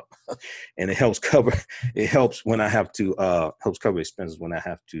stuff up. And it helps cover when I have to, helps cover expenses when I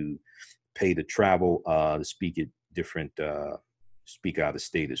have to pay to travel to speak at different, speak out of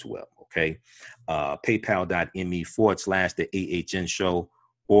state as well. Okay. PayPal.me/the AHN show,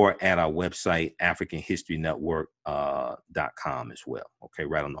 or at our website, AfricanHistoryNetwork.com as well. Okay.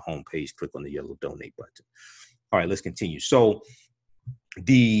 Right on the homepage, click on the yellow donate button. All right, let's continue. So,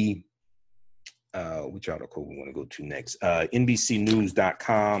 which article we want to go to next?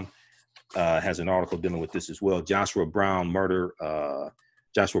 NBCnews.com has an article dealing with this as well. Joshua Brown murder,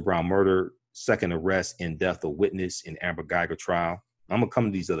 second arrest and death of witness in Amber Guyger trial. I'm gonna come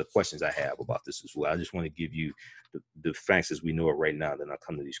to these other questions I have about this as well. I just want to give you the facts as we know it right now. Then I'll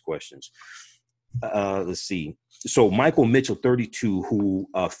come to these questions. Let's see. So Michael Mitchell, 32, who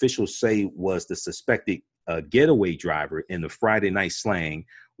officials say was the suspected getaway driver in the Friday night slaying,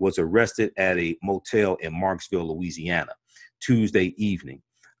 was arrested at a motel in Marksville, Louisiana. Tuesday evening.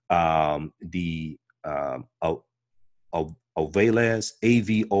 The Avoyelles,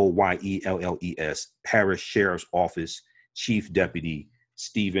 Avoyelles Parish Sheriff's Office Chief Deputy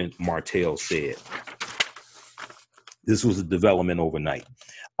Stephen Martell said. This was a development overnight.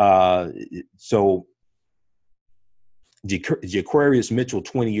 So Jaquarius Mitchell,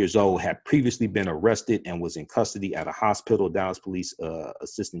 20 years old, had previously been arrested and was in custody at a hospital. Dallas Police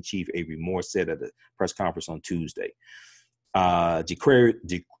Assistant Chief Avery Moore said at a press conference on Tuesday.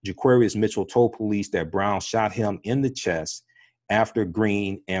 Jaquarius Mitchell told police that Brown shot him in the chest after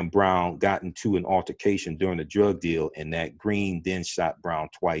Green and Brown got into an altercation during a drug deal, and that Green then shot Brown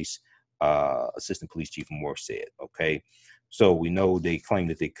twice, Assistant Police Chief Moore said. Okay, so we know they claim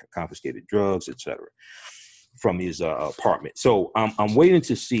that they confiscated drugs, etc., from his apartment. So I'm waiting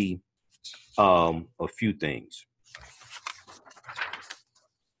to see a few things.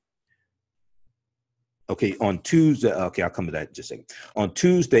 Okay, on Tuesday, okay, I'll come to that in just a second. On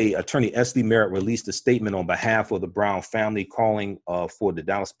Tuesday, Attorney Esley Merritt released a statement on behalf of the Brown family calling for the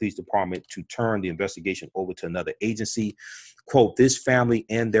Dallas Police Department to turn the investigation over to another agency. Quote, "This family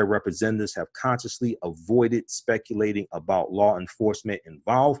and their representatives have consciously avoided speculating about law enforcement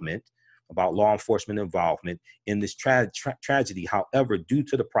involvement in this tragedy. However, due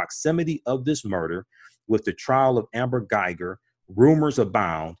to the proximity of this murder with the trial of Amber Guyger, rumors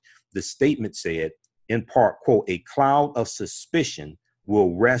abound," the statement said, in part, quote, "A cloud of suspicion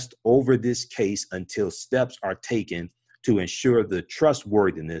will rest over this case until steps are taken to ensure the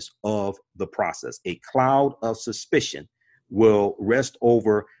trustworthiness of the process. A cloud of suspicion will rest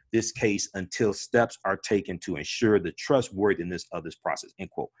over this case until steps are taken to ensure the trustworthiness of this process,"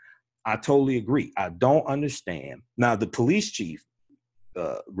 end quote. I totally agree. I don't understand. Now, the police chief,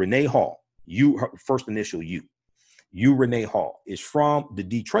 Renee Hall, her first initial U, Renee Hall, is from the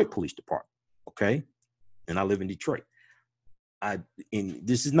Detroit Police Department, okay? And I live in Detroit. And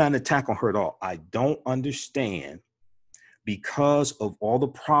this is not an attack on her at all. I don't understand, because of all the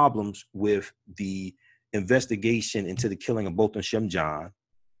problems with the investigation into the killing of Botham Shem John,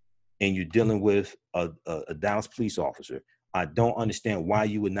 and you're dealing with a Dallas police officer, I don't understand why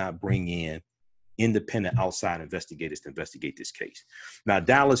you would not bring in independent outside investigators to investigate this case. Now,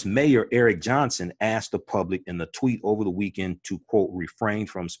 Dallas Mayor Eric Johnson asked the public in a tweet over the weekend to, quote, refrain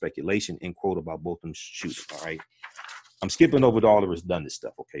from speculation, end quote, about Botham's shooting. All right. I'm skipping over all the redundant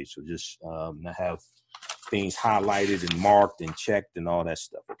stuff. Okay. So just I have things highlighted and marked and checked and all that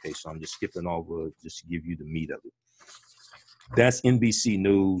stuff. Okay. So I'm just skipping over just to give you the meat of it. That's NBC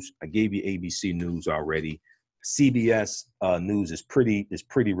News. I gave you ABC News already. CBS News is pretty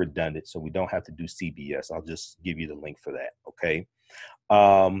redundant, so we don't have to do CBS. I'll just give you the link for that, okay?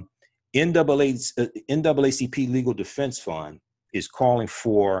 NAACP Legal Defense Fund is calling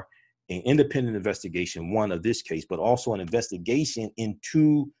for an independent investigation, one of this case, but also an investigation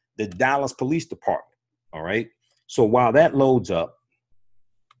into the Dallas Police Department, all right? So while that loads up,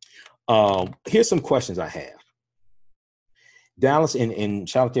 here's some questions I have. Dallas, and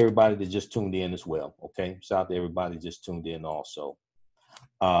shout out to everybody that just tuned in as well. Okay. Shout out to everybody that just tuned in also.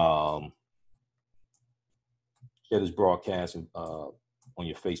 Share this broadcast on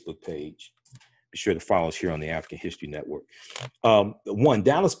your Facebook page. Be sure to follow us here on the African History Network. One,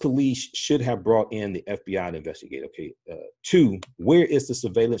 Dallas police should have brought in the FBI to investigate. Okay. Two, where is the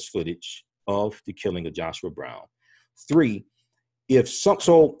surveillance footage of the killing of Joshua Brown? Three,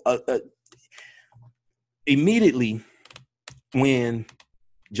 immediately when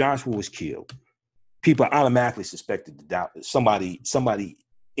Joshua was killed, people automatically suspected somebody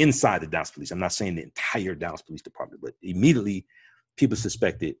inside the Dallas Police. I'm not saying the entire Dallas Police Department, but immediately people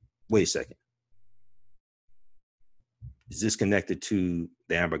suspected, wait a second, is this connected to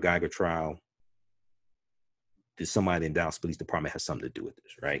the Amber Guyger trial? Did somebody in Dallas Police Department have something to do with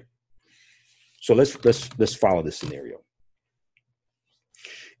this, right? So let's follow this scenario.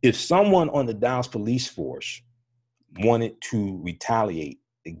 If someone on the Dallas Police Force wanted to retaliate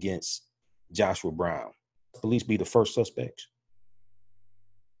against Joshua Brown, police be the first suspects?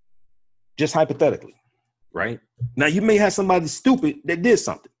 Just hypothetically, right? Now, you may have somebody stupid that did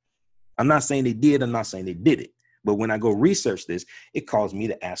something. I'm not saying they did, I'm not saying they did it. But when I go research this, it caused me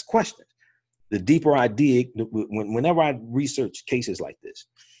to ask questions. The deeper I dig, whenever I research cases like this,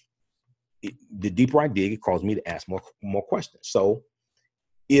 the deeper I dig, it caused me to ask more questions. So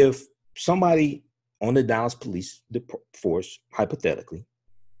if somebody on the Dallas Police Force, hypothetically,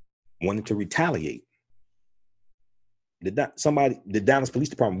 wanted to retaliate, the Dallas Police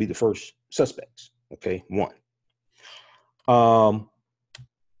Department would be the first suspects, okay, one.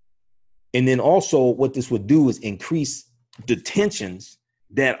 And then also what this would do is increase the tensions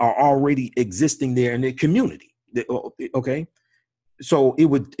that are already existing there in the community. Okay, so it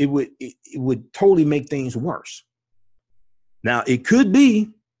would totally make things worse. Now it could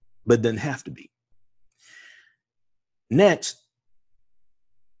be, but doesn't have to be. Next,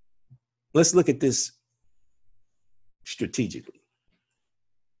 let's look at this strategically.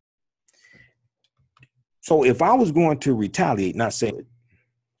 So if I was going to retaliate, not saying it,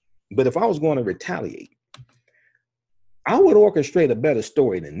 but if I was going to retaliate, I would orchestrate a better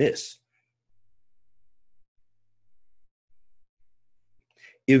story than this.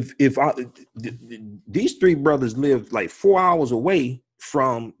 If these three brothers lived like 4 hours away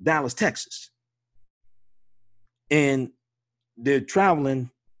from Dallas, Texas, and they're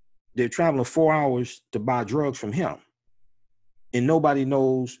traveling 4 hours to buy drugs from him, and nobody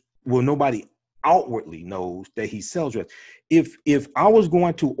outwardly knows that he sells drugs. If I was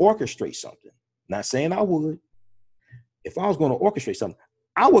going to orchestrate something, not saying I would, if I was going to orchestrate something,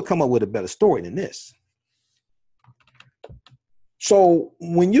 I would come up with a better story than this. So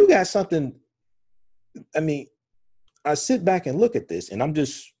when you got something, I mean, I sit back and look at this, and I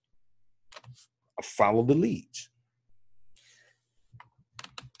follow the leads.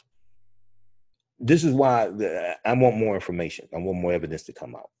 This is why I want more information. I want more evidence to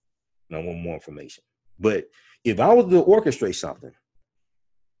come out. And I want more information. But if I was to orchestrate something,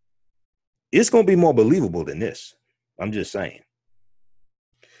 it's going to be more believable than this. I'm just saying.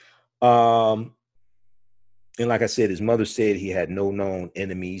 And like I said, his mother said he had no known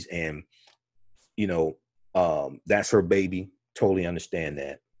enemies, and that's her baby. Totally understand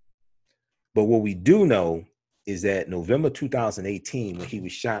that. But what we do know is that November 2018, when he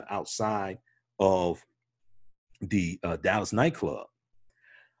was shot outside of the Dallas nightclub,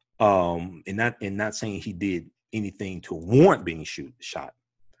 and not saying he did anything to warrant being shot,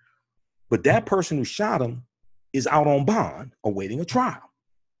 but that person who shot him is out on bond awaiting a trial.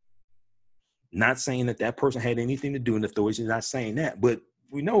 Not saying that person had anything to do, and the authorities are not saying that, but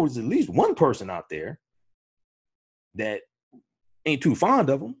we know there's at least one person out there that ain't too fond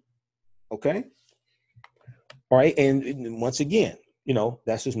of him. Okay. All right. And once again,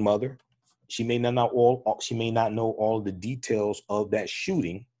 that's his mother. She may not know all of the details of that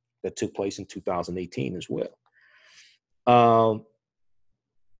shooting that took place in 2018 as well.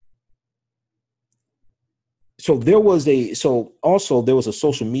 So there was a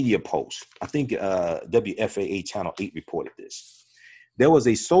social media post. I think WFAA Channel 8 reported this. There was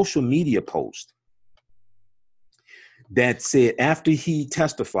a social media post that said after he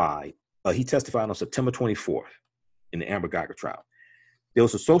testified on September 24th in the Amber Guyger trial. There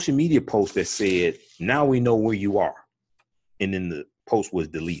was a social media post that said, "Now we know where you are." And then the post was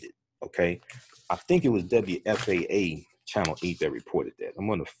deleted. Okay. I think it was WFAA Channel 8 that reported that. I'm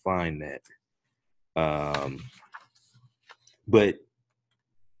going to find that. But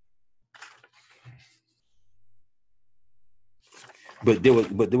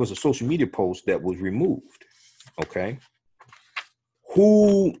there was a social media post that was removed. Okay.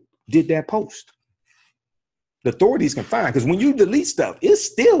 Who did that post? The authorities can find, because when you delete stuff, it's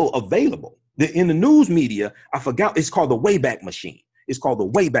still available. In the news media, I forgot, it's called the Wayback Machine. It's called the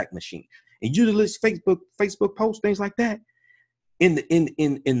Wayback Machine. And you delete Facebook posts, things like that. In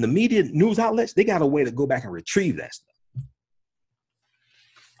the media news outlets, they got a way to go back and retrieve that stuff.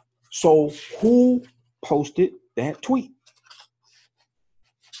 So who posted that tweet?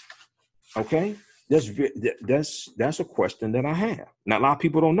 Okay, that's a question that I have. Now, a lot of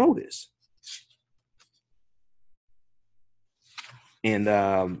people don't know this. And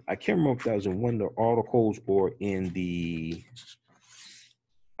I can't remember if that was in one of the articles or in the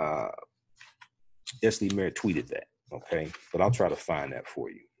S. Lee Merritt tweeted that. Okay, but I'll try to find that for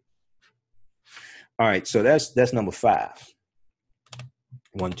you. All right, so that's number 5.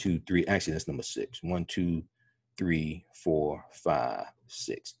 1, 2, 3. Actually, that's number 6. 1, 2, 3, 4, 5,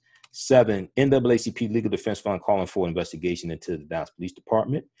 6. 7. NAACP Legal Defense Fund calling for investigation into the Dallas Police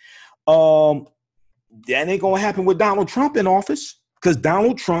Department. That ain't gonna happen with Donald Trump in office, because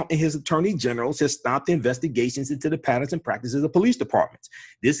Donald Trump and his attorney generals has stopped investigations into the patterns and practices of police departments.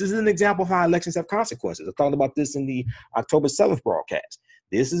 This is an example of how elections have consequences. I talked about this in the October 7th broadcast.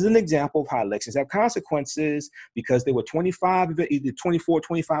 This is an example of how elections have consequences, because there were 24,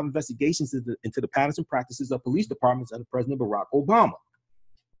 25 investigations into the patterns and practices of police departments under President Barack Obama.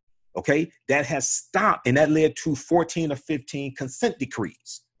 Okay, that has stopped, and that led to 14 or 15 consent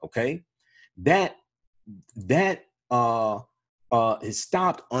decrees. Okay, that has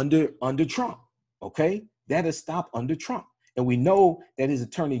stopped under Trump. Okay, that has stopped under Trump, and we know that his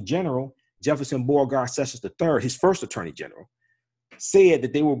Attorney General Jefferson Beauregard Sessions III, his first Attorney General, said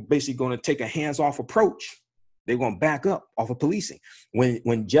that they were basically going to take a hands-off approach. They're going to back up off of policing.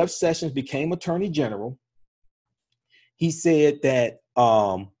 When Jeff Sessions became Attorney General, he said that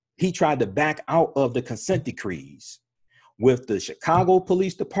he tried to back out of the consent decrees with the Chicago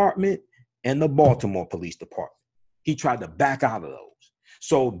Police Department and the Baltimore Police Department. He tried to back out of those.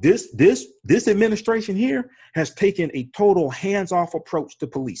 So this administration here has taken a total hands-off approach to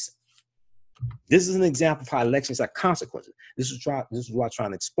policing. This is an example of how elections have consequences. This is what I'm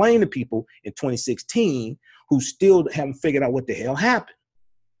trying to explain to people in 2016 who still haven't figured out what the hell happened.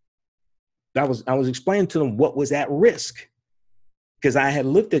 I was explaining to them what was at risk, because I had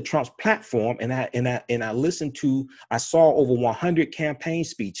looked at Trump's platform and I listened to, I saw over 100 campaign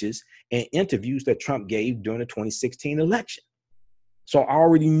speeches and interviews that Trump gave during the 2016 election. So I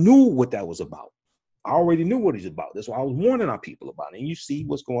already knew what that was about. I already knew what he's about. That's why I was warning our people about it. And you see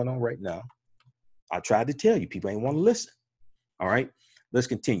what's going on right now. I tried to tell you, people ain't want to listen. All right, let's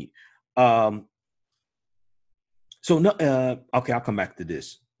continue. Okay, I'll come back to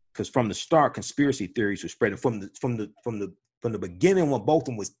this, because from the start, conspiracy theories were spreading from the beginning when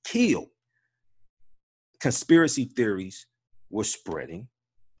Botham was killed. Conspiracy theories were spreading,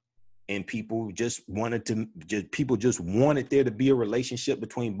 and people just wanted there to be a relationship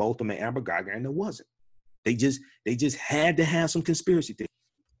between Botham and Amber Guyger, and there wasn't. They just had to have some conspiracy theories.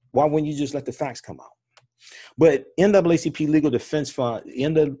 Why wouldn't you just let the facts come out? But NAACP Legal Defense Fund,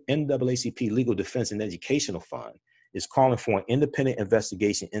 NAACP Legal Defense and Educational Fund is calling for an independent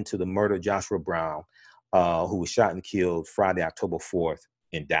investigation into the murder of Joshua Brown, who was shot and killed Friday, October 4th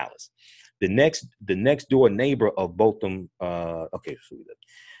in Dallas. The next door neighbor of Botham,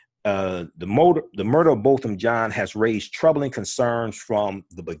 the murder of Botham John has raised troubling concerns from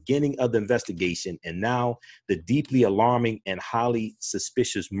the beginning of the investigation, and now the deeply alarming and highly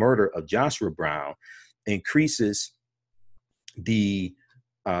suspicious murder of Joshua Brown increases the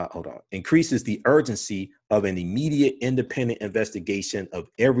urgency of an immediate independent investigation of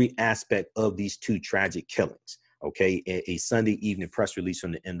every aspect of these two tragic killings. Okay, a Sunday evening press release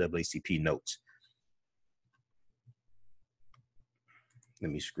from the NAACP notes.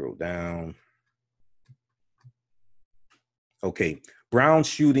 Let me scroll down. Okay, Brown's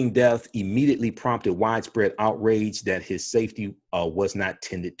shooting death immediately prompted widespread outrage that his safety was not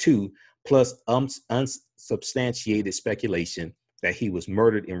tended to, plus unsubstantiated speculation that he was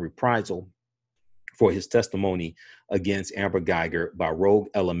murdered in reprisal for his testimony against Amber Guyger by rogue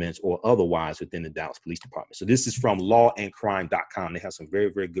elements or otherwise within the Dallas Police Department. So this is from lawandcrime.com. They have some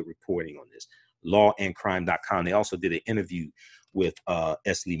very, very good reporting on this. Lawandcrime.com. They also did an interview with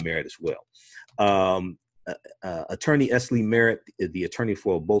S. Lee Merritt as well. Attorney S. Lee Merritt, the attorney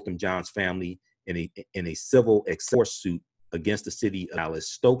for Botham John's family, in a civil extortion suit against the city of Dallas,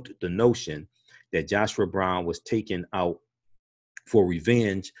 stoked the notion that Joshua Brown was taken out for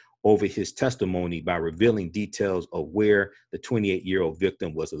revenge over his testimony by revealing details of where the 28-year-old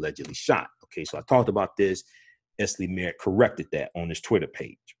victim was allegedly shot. Okay, so I talked about this. S. Lee Merritt corrected that on his Twitter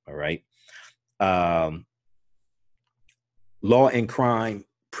page. All right. Law and Crime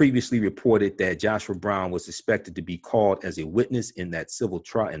previously reported that Joshua Brown was expected to be called as a witness in the civil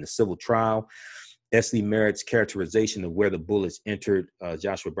trial. S. Lee Merritt's characterization of where the bullets entered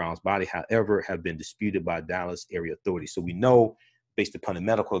Joshua Brown's body, however, have been disputed by Dallas area authorities. So we know, based upon the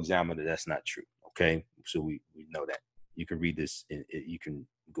medical examiner, that's not true. Okay, so we know that. You can read this, and you can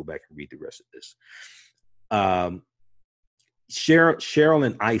go back and read the rest of this.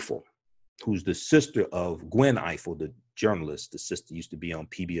 Sherilyn Ifill, who's the sister of Gwen Ifill, the journalist, the sister used to be on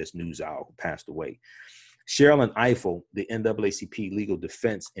PBS NewsHour, who passed away. Sherilyn Ifill, the NAACP Legal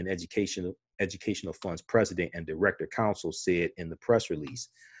Defense and Educational Fund's president and director counsel, said in the press release,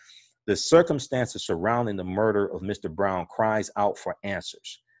 "The circumstances surrounding the murder of Mr. Brown cries out for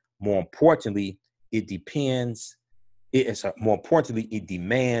answers. More importantly, it demands an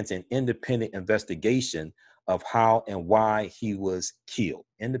independent investigation of how and why he was killed.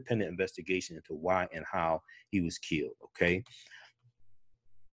 Independent investigation into why and how he was killed." Okay.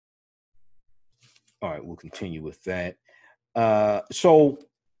 All right, we'll continue with that. So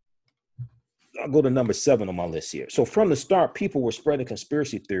I'll go to number 7 on my list here. So from the start, people were spreading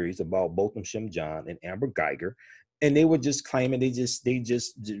conspiracy theories about Botham John and Amber Guyger, and they were just claiming they just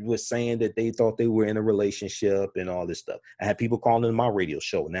were saying that they thought they were in a relationship and all this stuff. I had people calling in my radio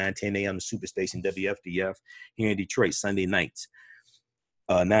show, 9:10 a.m. the Superstation WFDF here in Detroit, Sunday nights,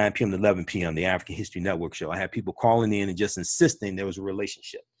 9 p.m. to 11 p.m. the African History Network show. I had people calling in and just insisting there was a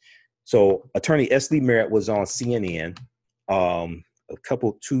relationship. So Attorney S. Lee Merritt was on CNN a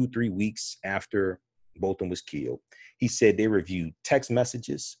couple, 2-3 weeks after Botham was killed. He said they reviewed text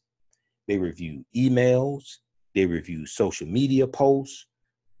messages, they reviewed emails, they reviewed social media posts,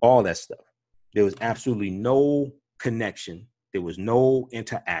 all that stuff. There was absolutely no connection. There was no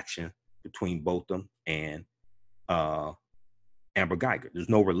interaction between Botham and Amber Guyger. There's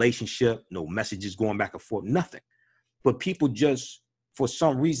no relationship, no messages going back and forth, nothing. But people just, for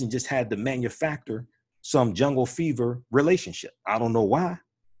some reason, just had to manufacture some jungle fever relationship. I don't know why.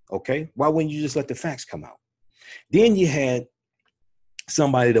 Okay. Why wouldn't you just let the facts come out? Then you had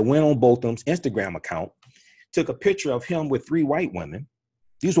somebody that went on Botham's Instagram account, took a picture of him with 3 white women.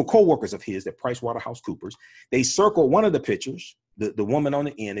 These were co-workers of his at PricewaterhouseCoopers. They circled one of the pictures, the woman on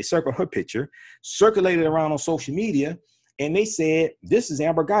the end, they circled her picture, circulated around on social media, and they said, this is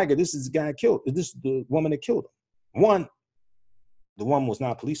Amber Guyger. This is the guy killed. This is the woman that killed him. 1, the woman was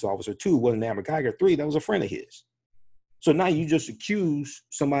not a police officer. 2, wasn't Amber Guyger. 3, that was a friend of his. So now you just accuse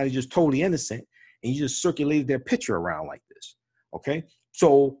somebody just totally innocent, and you just circulated their picture around like this. Okay.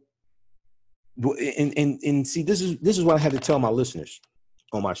 So, and see, this is what I had to tell my listeners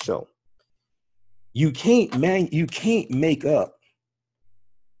on my show. You can't make up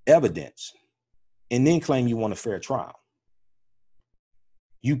evidence and then claim you want a fair trial.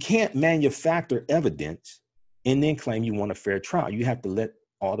 You can't manufacture evidence and then claim you want a fair trial. You have to let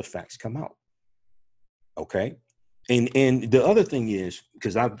all the facts come out. Okay. And the other thing is,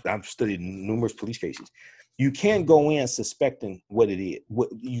 because I've studied numerous police cases, you can't go in suspecting what it is.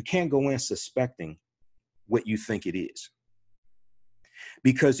 You can't go in suspecting what you think it is.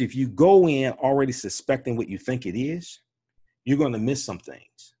 Because if you go in already suspecting what you think it is, you're going to miss some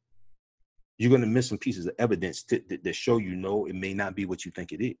things. You're going to miss some pieces of evidence that show no, it may not be what you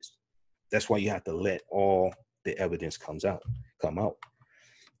think it is. That's why you have to let all the evidence come out.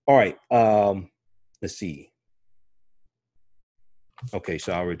 All right. Let's see. Okay,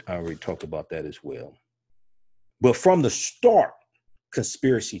 so I already talked about that as well. But from the start,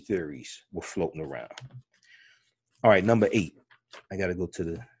 conspiracy theories were floating around. All right, number 8. I got to go to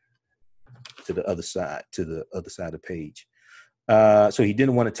the other side, of the page. So he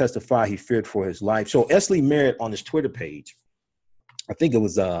didn't want to testify. He feared for his life. So Esley Merritt on his Twitter page, I think it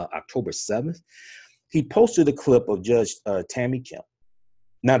was October 7th, he posted a clip of Judge Tammy Kemp.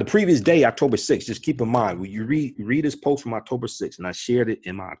 Now, the previous day, October 6th, just keep in mind, when you read his post from October 6th, and I shared it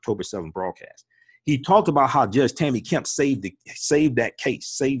in my October 7th broadcast, he talked about how Judge Tammy Kemp saved that case,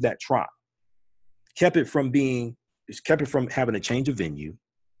 saved that trial, kept it from having a change of venue.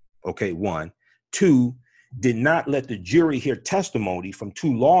 Okay, 1. 2, did not let the jury hear testimony from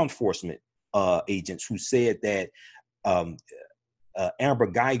 2 law enforcement agents who said that Amber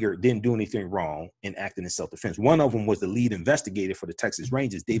Guyger didn't do anything wrong in acting in self-defense. One of them was the lead investigator for the Texas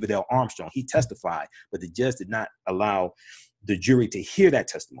Rangers, David L. Armstrong. He testified, but the judge did not allow the jury to hear that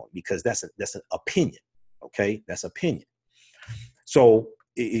testimony because that's an opinion. Okay, that's opinion. So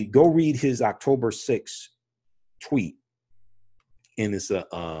go read his October 6th tweet, and it's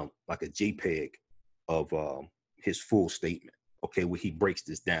like a JPEG of his full statement. Okay, where he breaks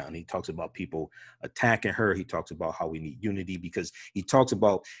this down. He talks about people attacking her. He talks about how we need unity, because he talks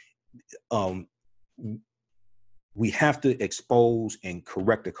about we have to expose and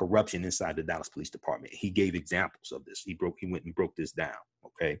correct the corruption inside the Dallas Police Department. He gave examples of this. He went and broke this down.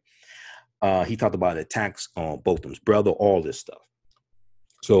 Okay, he talked about attacks on Botham's brother, all this stuff.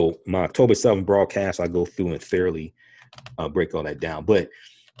 So my October 7th broadcast, I go through and thoroughly break all that down. But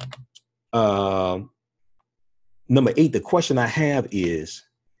number 8, the question I have is,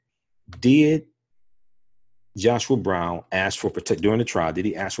 did Joshua Brown ask for protection during the trial? Did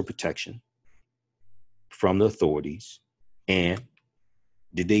he ask for protection from the authorities? And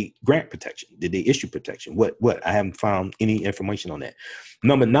did they grant protection? Did they issue protection? What? I haven't found any information on that.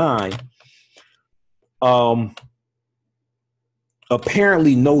 Number 9,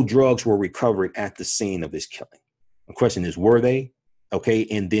 apparently no drugs were recovered at the scene of this killing. The question is, were they? Okay,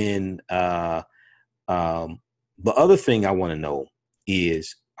 and then the other thing I want to know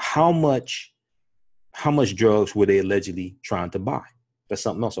is how much drugs were they allegedly trying to buy? That's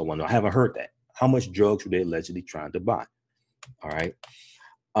something else I want to know. I haven't heard that. How much drugs were they allegedly trying to buy? All right.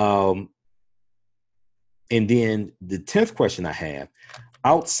 And then the 10th question I have,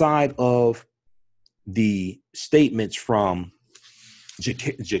 outside of the statements from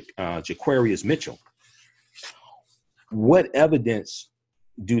Jaquarius Mitchell, what evidence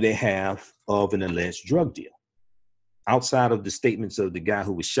do they have of an alleged drug deal? Outside of the statements of the guy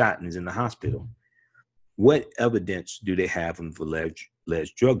who was shot and is in the hospital, what evidence do they have of an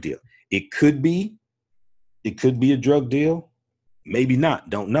alleged drug deal? It could be a drug deal, maybe not.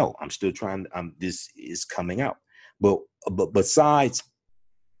 Don't know. I'm still trying. This is coming out. But besides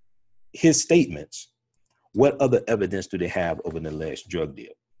his statements, what other evidence do they have of an alleged drug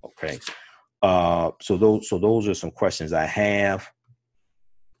deal? Okay. So those are some questions I have.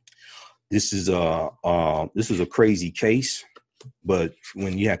 This is a crazy case, but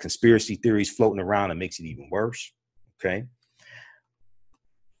when you have conspiracy theories floating around, it makes it even worse. Okay.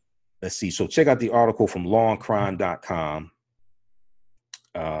 Let's see. So check out the article from lawandcrime.com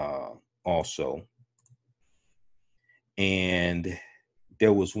also. And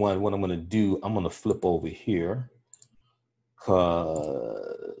there was one, what I'm going to do, I'm going to flip over here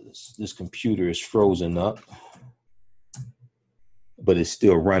because this computer is frozen up, but it's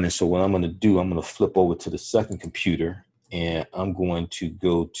still running. So what I'm going to do, I'm going to flip over to the second computer, and I'm going to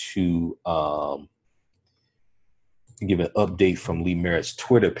go to give an update from Lee Merritt's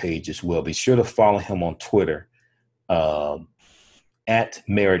Twitter page as well. Be sure to follow him on Twitter at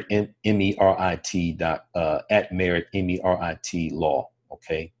Merritt, M-E-R-I-T at Merritt, M-E-R-I-T law.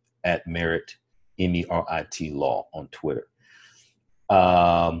 Okay. At Merritt, M-E-R-I-T law on Twitter.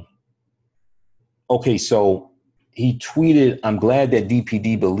 Okay. So he tweeted, I'm glad that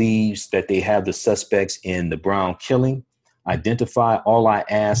DPD believes that they have the suspects in the Brown killing identified. All I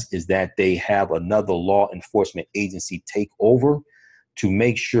ask is that they have another law enforcement agency take over to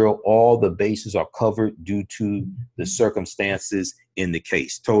make sure all the bases are covered due to the circumstances in the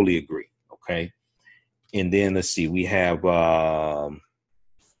case. Totally agree. Okay. And then let's see, we have, let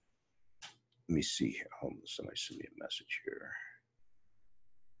me see here. Hold on, somebody send me a message here.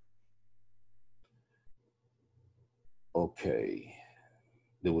 Okay.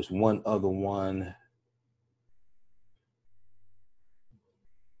 There was one other one.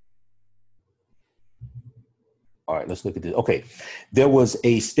 All right, let's look at this. Okay. There was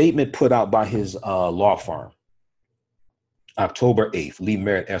a statement put out by his law firm, October 8th, Lee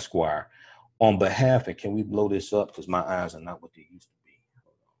Merritt Esquire, on behalf, and can we blow this up? Because my eyes are not what they used to be.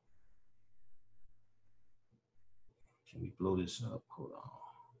 Hold on. Can we blow this up? Hold on.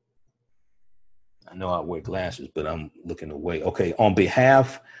 I know I wear glasses, but I'm looking away. Okay, on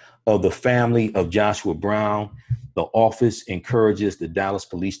behalf of the family of Joshua Brown, the office encourages the Dallas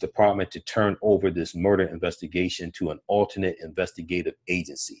Police Department to turn over this murder investigation to an alternate investigative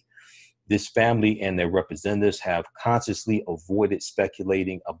agency. This family and their representatives have consciously avoided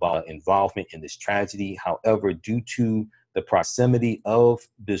speculating about involvement in this tragedy. However, due to the proximity of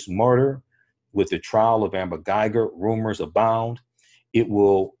this murder with the trial of Amber Guyger, rumors abound. It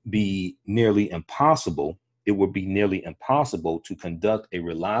will be nearly impossible. It would be nearly impossible to conduct a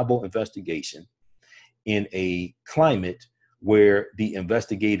reliable investigation in a climate where the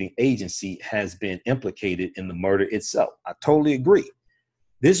investigating agency has been implicated in the murder itself. I totally agree.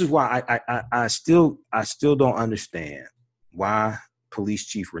 This is why I still don't understand why Police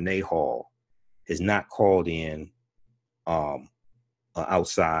Chief Renee Hall has not called in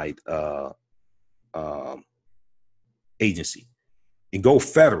outside agency and go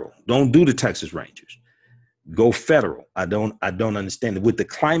federal. Don't do the Texas Rangers. Go federal. I don't understand it with the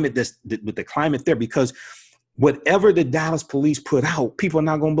climate with the climate there, because whatever the Dallas police put out, people are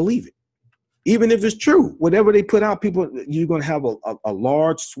not going to believe it. Even if it's true, whatever they put out, people, you're going to have a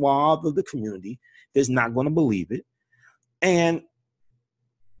large swath of the community that's not going to believe it. And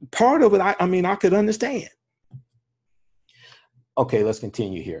part of it, I mean, I could understand. Okay, let's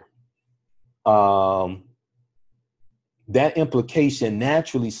continue here. That implication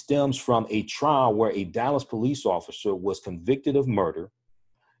naturally stems from a trial where a Dallas police officer was convicted of murder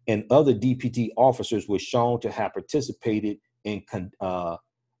and other DPD officers were shown to have participated in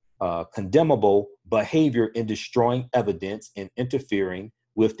condemnable behavior in destroying evidence and interfering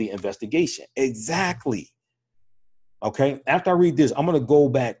with the investigation. Exactly. Okay. After I read this, I'm going to go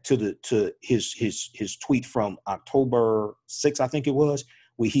back to his tweet from October 6th, I think it was,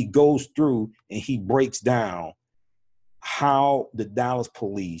 where he goes through and he breaks down how the Dallas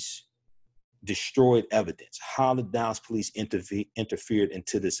police destroyed evidence, how the Dallas police interfered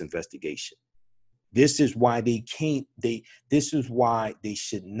into this investigation. This is why this is why they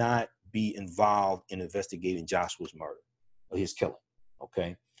should not be involved in investigating Joshua's murder or his killing.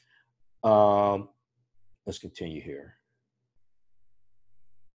 Okay. Let's continue here.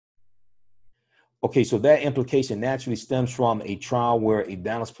 Okay, so that implication naturally stems from a trial where a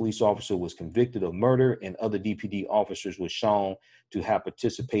Dallas police officer was convicted of murder and other DPD officers were shown to have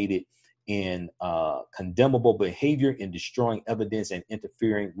participated in condemnable behavior in destroying evidence and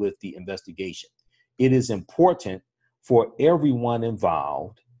interfering with the investigation. It is important for everyone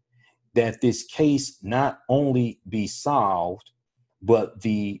involved that this case not only be solved, but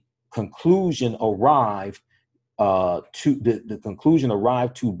the conclusion arrived to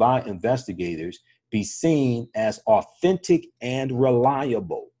by investigators be seen as authentic and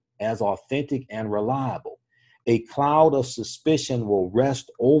reliable, A cloud of suspicion will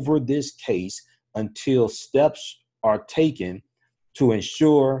rest over this case until steps are taken to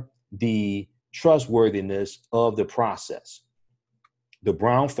ensure the trustworthiness of the process. The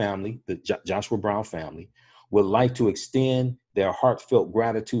Brown family, the Joshua Brown family, would like to extend their heartfelt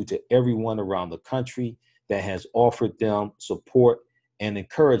gratitude to everyone around the country that has offered them support and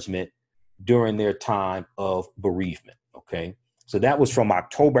encouragement during their time of bereavement. Okay. So that was from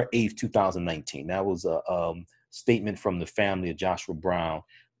October 8th, 2019. That was a statement from the family of Joshua Brown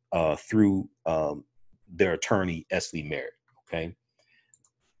through their attorney, Esley Merritt. Okay.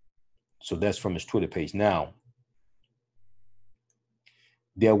 So that's from his Twitter page. Now,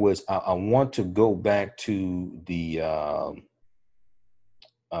 there was, I want to go back to the,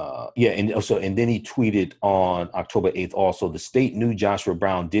 and then he tweeted on October 8th also, the state knew Joshua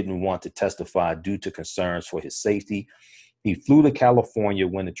Brown didn't want to testify due to concerns for his safety. He flew to California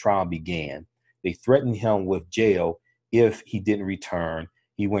when the trial began. They threatened him with jail if he didn't return.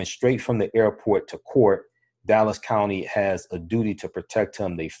 He went straight from the airport to court. Dallas County has a duty to protect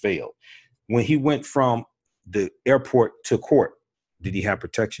him. They failed. When he went from the airport to court, did he have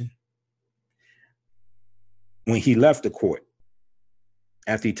protection? When he left the court,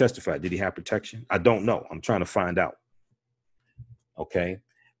 after he testified, did he have protection? I don't know. I'm trying to find out. Okay.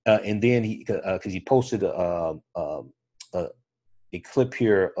 And then because he posted a clip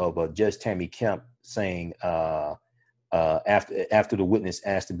here of Judge Tammy Kemp saying, after the witness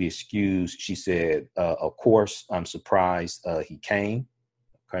asked to be excused, she said, of course, I'm surprised he came.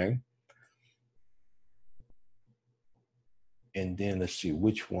 Okay. And then let's see,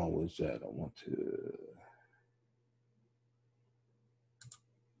 which one was that? I want to.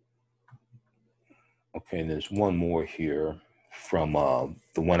 Okay, and there's one more here from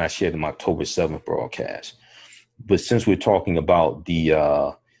the one I shared in my October 7th broadcast. But since we're talking about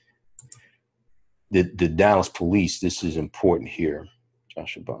the Dallas police, this is important here.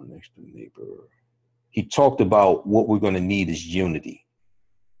 Joshua Brown next door neighbor. He talked about what we're going to need is unity.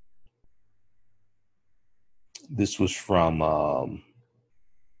 This was from okay,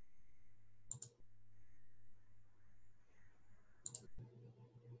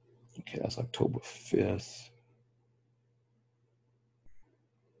 that's October 5th.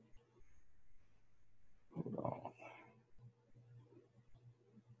 Hold on.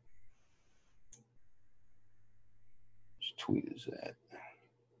 Which tweet is that?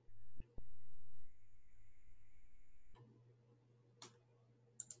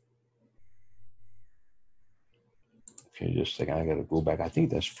 Okay, just a second. I got to go back. I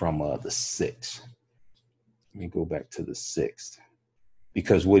think that's from the 6th. Let me go back to the 6th.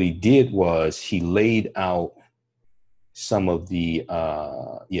 Because what he did was he laid out some of the,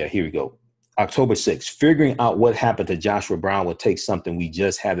 here we go. October 6th, figuring out what happened to Joshua Brown will take something we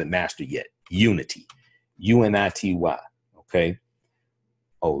just haven't mastered yet. Unity, UNITY, okay?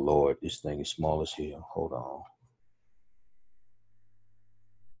 Oh, Lord, this thing is small as hell. Hold on.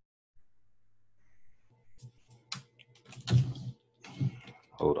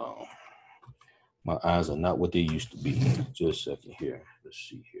 Hold on. My eyes are not what they used to be. Just a second here. Let's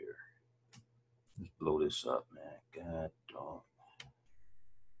see here. Let's blow this up, man. God dog.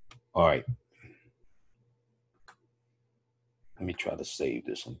 All right. Let me try to save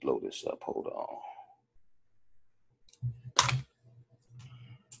this and blow this up. Hold on.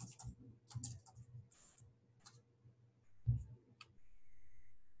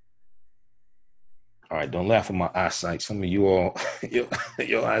 All right, don't laugh at my eyesight. Some of you all,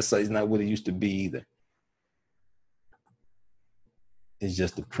 your eyesight's not what it used to be either. It's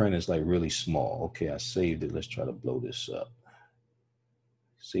just the print is like really small. Okay, I saved it. Let's try to blow this up.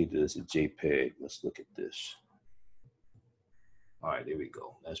 Saved it as a JPEG. Let's look at this. All right, there we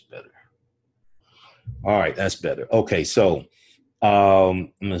go. That's better. All right, that's better. Okay, so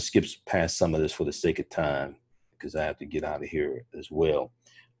I'm gonna skip past some of this for the sake of time because I have to get out of here as well.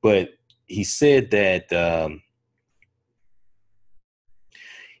 But he said that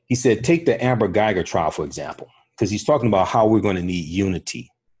take the Amber Guyger trial, for example, because he's talking about how we're going to need unity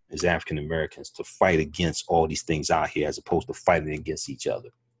as African Americans to fight against all these things out here as opposed to fighting against each other.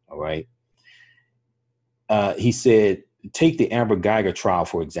 All right. He said, take the Amber Guyger trial,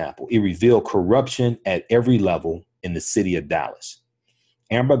 for example. It revealed corruption at every level in the city of Dallas.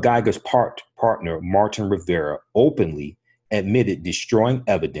 Amber Guyger's partner, Martin Rivera, openly admitted destroying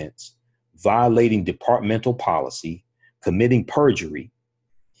evidence, violating departmental policy, committing perjury.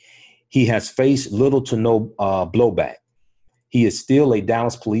 He has faced little to no blowback. He is still a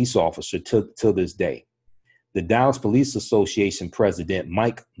Dallas police officer to this day. The Dallas Police Association president,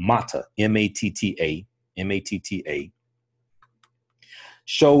 Mike Maafa, M-A-T-T-A,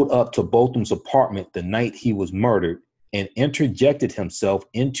 showed up to Botham's apartment the night he was murdered and interjected himself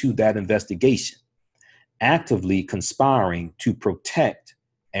into that investigation, actively conspiring to protect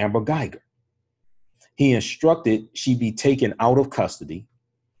Amber Guyger. He instructed she be taken out of custody,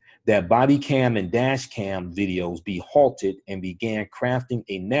 that body cam and dash cam videos be halted and began crafting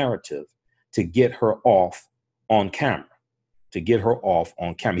a narrative to get her off on camera. So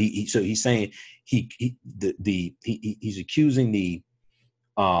he's saying he's accusing the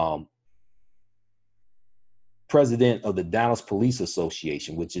president of the Dallas Police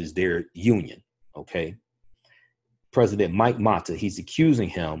Association, which is their union, okay? President Mike Maafa, he's accusing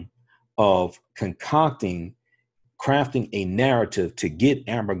him of crafting a narrative to get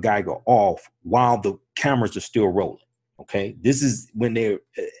Amber Guyger off while the cameras are still rolling, okay? This is when they're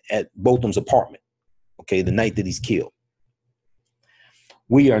at Botham's apartment, okay, the night that he's killed.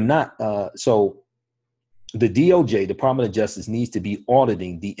 We are not, so the DOJ, Department of Justice, needs to be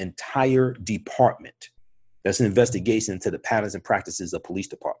auditing the entire department. That's an investigation into the patterns and practices of police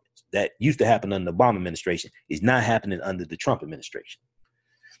departments. That used to happen under the Obama administration, is not happening under the Trump administration.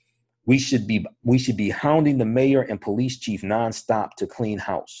 We should be hounding the mayor and police chief nonstop to clean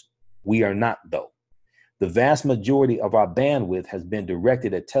house. We are not, though. The vast majority of our bandwidth has been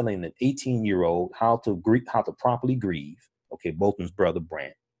directed at telling an 18-year-old how to properly grieve. Okay, Botham's brother,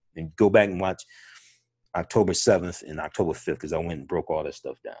 Brant. And go back and watch October 7th and October 5th, because I went and broke all that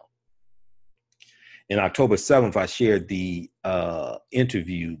stuff down. In October 7th, I shared the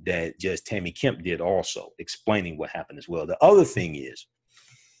interview that Judge Tammy Kemp did also, explaining what happened as well. The other thing is,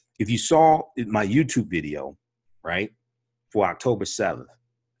 if you saw my YouTube video, right, for October 7th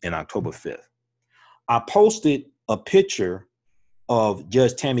and October 5th, I posted a picture of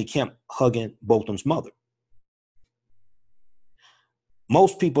Judge Tammy Kemp hugging Botham's mother.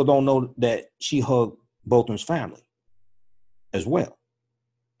 Most people don't know that she hugged Botham's family as well.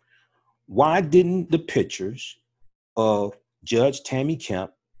 Why didn't the pictures of Judge Tammy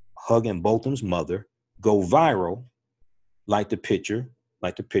Kemp hugging Botham's mother go viral like the pictures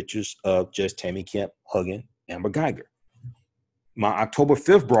of Judge Tammy Kemp hugging Amber Guyger? My October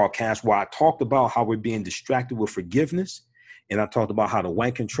 5th broadcast, where I talked about how we're being distracted with forgiveness, and I talked about how the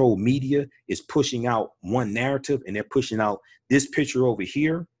white control media is pushing out one narrative, and they're pushing out this picture over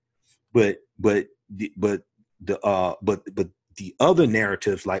here, but the other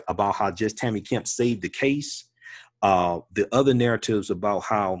narratives, like about how just Tammy Kemp saved the case, the other narratives about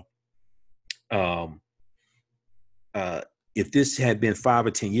how if this had been 5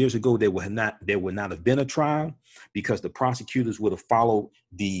 or 10 years ago, there would not have been a trial, because the prosecutors would have followed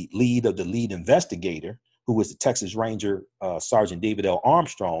the lead of the lead investigator, who was the Texas Ranger, Sergeant David L.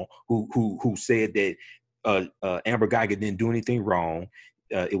 Armstrong, who said that Amber Guyger didn't do anything wrong.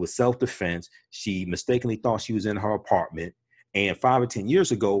 It was self-defense. She mistakenly thought she was in her apartment. And 5 or 10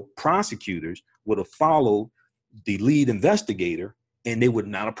 years ago, prosecutors would have followed the lead investigator, and they would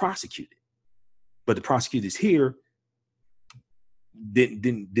not have prosecuted. But the prosecutors here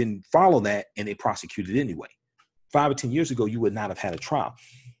didn't follow that, and they prosecuted anyway. 5 or 10 years ago, you would not have had a trial.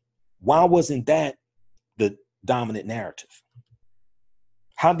 Why wasn't that the dominant narrative?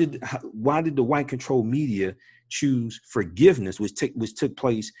 Why did the white control media choose forgiveness, which took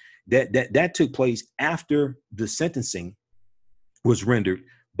place that took place after the sentencing was rendered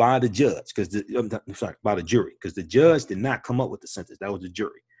by the judge, by the jury, because the judge did not come up with the sentence. That was the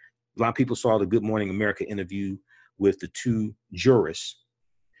jury. A lot of people saw the Good Morning America interview with the two jurists,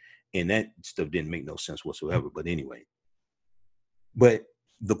 and that stuff didn't make no sense whatsoever. But anyway, but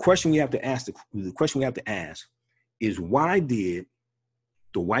the question we have to ask, is, why did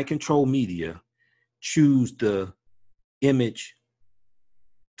the white control media choose the image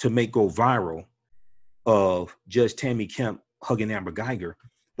to make go viral of Judge Tammy Kemp hugging Amber Guyger,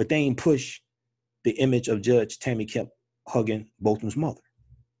 but they ain't push the image of Judge Tammy Kemp hugging Botham's mother?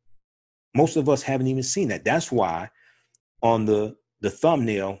 Most of us haven't even seen that. That's why on the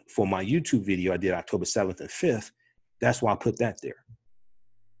thumbnail for my YouTube video I did October 7th and 5th, that's why I put that there.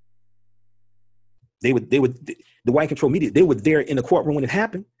 The white control media, they were there in the courtroom when it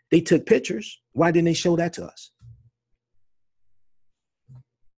happened. They took pictures. Why didn't they show that to us?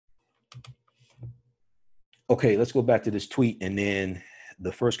 Okay, let's go back to this tweet, and then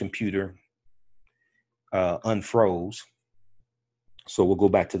the first computer unfroze. So we'll go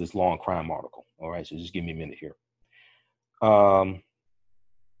back to this law and crime article. All right, so just give me a minute here.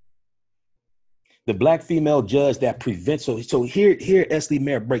 The black female judge that prevents, so here Esley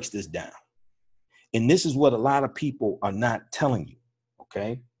Mayer breaks this down. And this is what a lot of people are not telling you,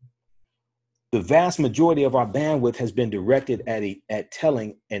 okay? The vast majority of our bandwidth has been directed at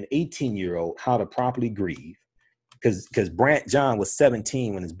telling an 18-year-old how to properly grieve, because Brant John was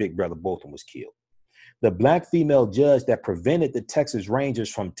 17 when his big brother Botham was killed. The black female judge that prevented the Texas Rangers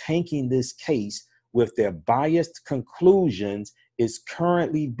from tanking this case with their biased conclusions is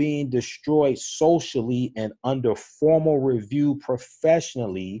currently being destroyed socially and under formal review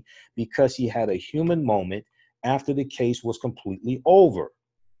professionally because he had a human moment after the case was completely over.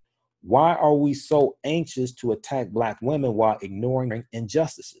 Why are we so anxious to attack Black women while ignoring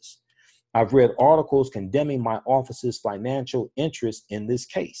injustices? I've read articles condemning my office's financial interest in this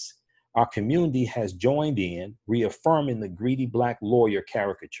case. Our community has joined in, reaffirming the greedy Black lawyer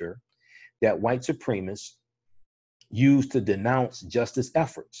caricature that white supremacists use to denounce justice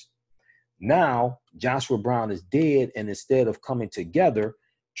efforts. Now, Joshua Brown is dead, and instead of coming together,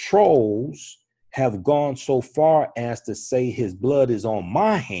 trolls have gone so far as to say his blood is on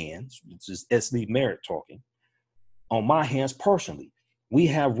my hands, which is S. Lee Merritt talking, on my hands personally. We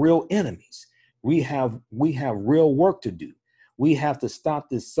have real enemies. We have real work to do. We have to stop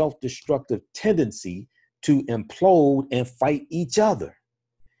this self-destructive tendency to implode and fight each other.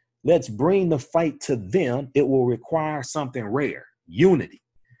 Let's bring the fight to them. It will require something rare, unity.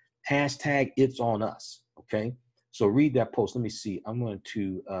 Hashtag it's on us, okay? So read that post. Let me see. I'm going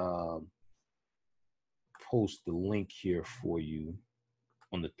to post the link here for you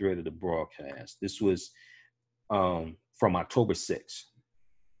on the thread of the broadcast. This was from October 6th.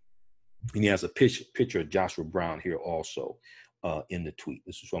 And he has a picture of Joshua Brown here also in the tweet.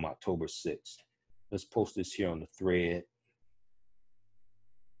 This is from October 6th. Let's post this here on the thread.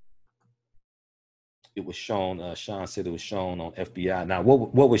 It was shown, Sean said it was shown on FBI. Now,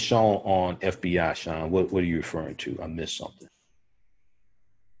 what was shown on FBI, Sean? What are you referring to? I missed something.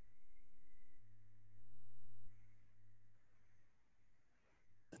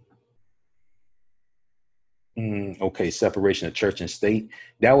 Okay, separation of church and state.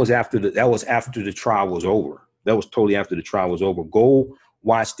 That was after the trial was over. That was totally after the trial was over. Go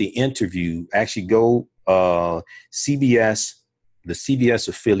watch the interview. Actually, go CBS, the CBS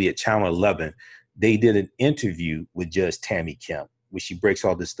affiliate, Channel 11. They did an interview with Judge Tammy Kemp, where she breaks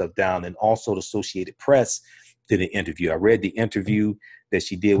all this stuff down, and also the Associated Press did an interview. I read the interview that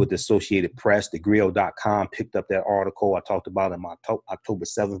she did with the Associated Press. TheGrio.com picked up that article I talked about in my October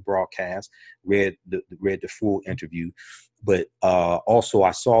 7th broadcast, read the full interview. But also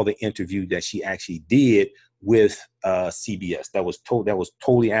I saw the interview that she actually did with CBS. That was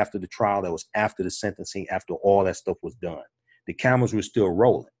totally after the trial. That was after the sentencing, after all that stuff was done. The cameras were still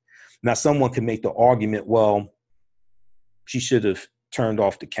rolling. Now, someone can make the argument, well, she should have turned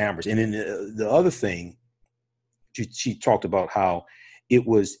off the cameras. And then the other thing, she talked about how it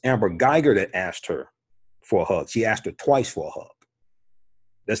was Amber Guyger that asked her for a hug. She asked her twice for a hug.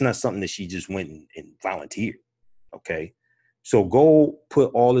 That's not something that she just went and volunteered, okay? So go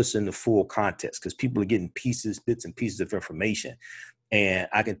put all this in the full context, because people are getting bits and pieces of information. And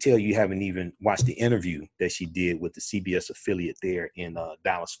I can tell you haven't even watched the interview that she did with the CBS affiliate there in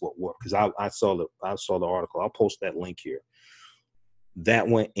Dallas, Fort Worth, because I saw the article. I'll post that link here. That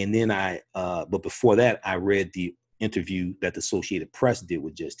one, and then but before that, I read the interview that the Associated Press did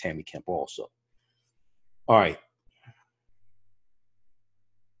with Judge Tammy Kemp also. All right.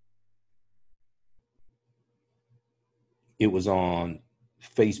 It was on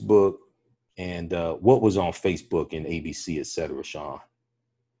Facebook, and what was on Facebook and ABC, et cetera, Sean?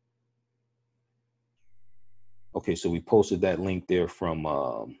 Okay, so we posted that link there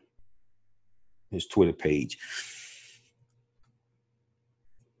from his Twitter page.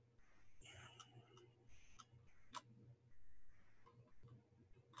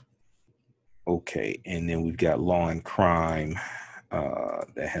 Okay, and then we've got Law and Crime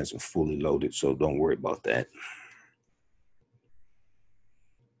that hasn't fully loaded, so don't worry about that.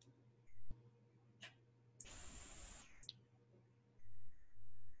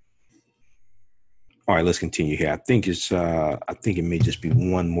 All right, let's continue here. I think it may just be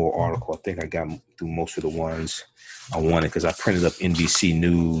one more article. I think I got through most of the ones I wanted because I printed up NBC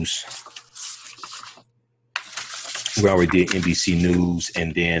News. We already did NBC News,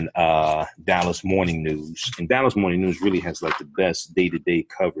 and then Dallas Morning News. And Dallas Morning News really has like the best day-to-day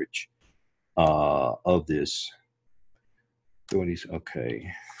coverage of this. Okay,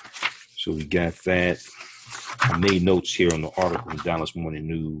 so we got that. I made notes here on the article in Dallas Morning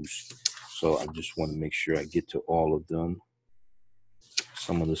News, so I just want to make sure I get to all of them.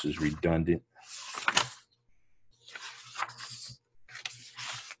 Some of this is redundant.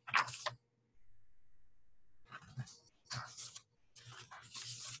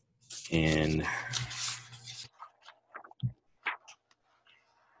 And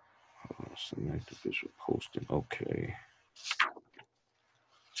select official posting. Okay.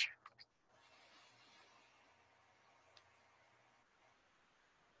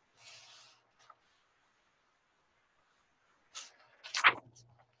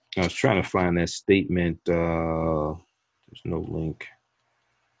 I was trying to find that statement. There's no link.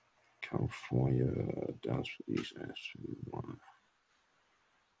 California, Dallas Police asked one.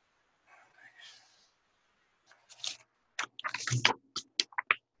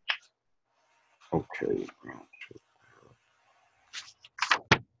 Okay.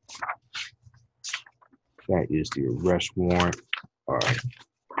 That is the arrest warrant. All right.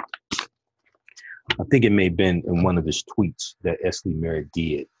 I think it may have been in one of his tweets that Esley Merritt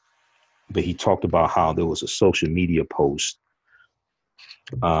did, but he talked about how there was a social media post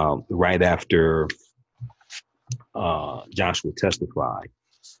right after Joshua testified,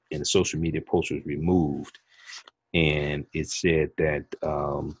 and the social media post was removed, and it said that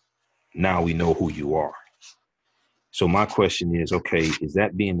now we know who you are. So my question is, okay, is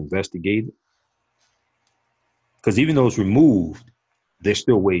that being investigated? Because even though it's removed, there's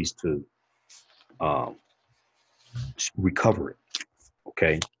still ways to recover it.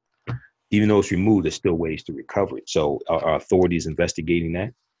 Okay. Even though it's removed, there's still ways to recover it. So are authorities investigating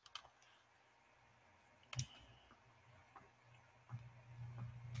that?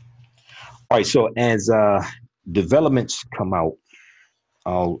 All right. So as developments come out,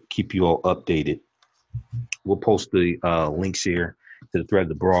 I'll keep you all updated. We'll post the links here to the thread of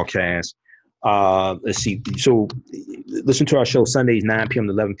the broadcast. Let's see. So listen to our show Sundays, 9 p.m.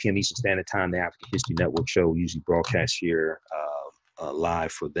 to 11 p.m. Eastern Standard Time, the African History Network show, usually broadcast here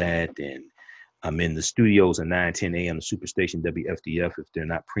live for that. And I'm in the studios at 9, 10 a.m. the Superstation WFDF if they're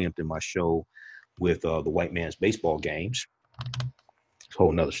not preempting my show with the white man's baseball games. It's a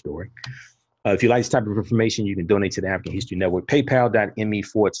whole nother story. If you like this type of information, you can donate to the African History Network.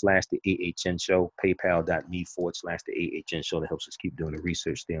 PayPal.me/the AHN show. PayPal.me/the AHN show. That helps us keep doing the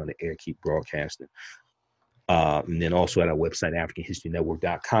research, stay on the air, keep broadcasting. And then also at our website,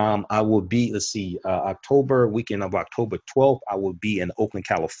 AfricanHistoryNetwork.com. I will be, weekend of October 12th, I will be in Oakland,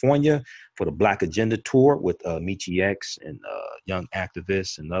 California for the Black Agenda Tour with Michi X and young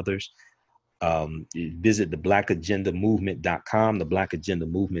activists and others. Visit the blackagendamovement.com,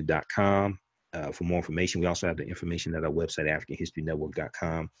 theblack-agenda-movement.com for more information. We also have the information at our website,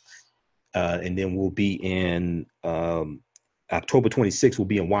 AfricanHistoryNetwork.com. And then we'll be in October 26th, we'll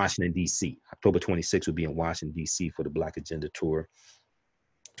be in Washington, D.C. October 26th, we'll be in Washington, D.C. for the Black Agenda Tour.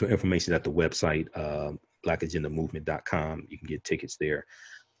 So information at the website, blackagendamovement.com. You can get tickets there.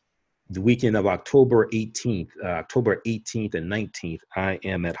 The weekend of October 18th and 19th, I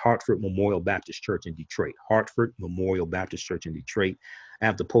am at Hartford Memorial Baptist Church in Detroit. Hartford Memorial Baptist Church in Detroit. I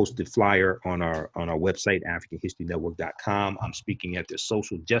have to post the flyer on our website, AfricanHistoryNetwork.com. I'm speaking at the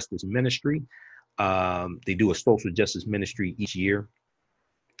Social Justice Ministry. They do a social justice ministry each year.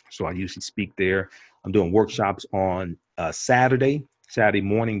 So I usually speak there. I'm doing workshops on Saturday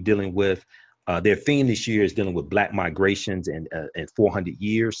morning, dealing with their theme this year is dealing with Black migrations and 400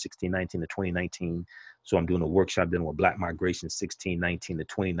 years, 1619 to 2019. So I'm doing a workshop dealing with Black migration, 1619 to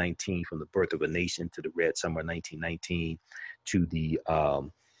 2019, from the birth of a nation to the Red Summer 1919 to the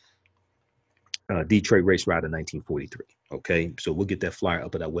Detroit race ride in 1943. Okay, so we'll get that flyer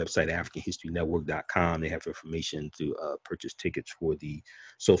up at our website, AfricanHistoryNetwork.com. They have information to purchase tickets for the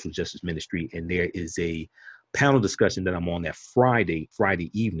Social Justice Ministry, and there is a panel discussion that I'm on that Friday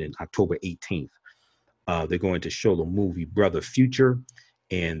evening, October 18th. They're going to show the movie Brother Future,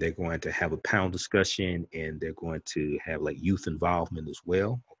 and they're going to have a panel discussion, and they're going to have like youth involvement as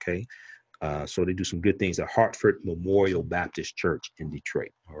well. Okay. So they do some good things at Hartford Memorial Baptist Church in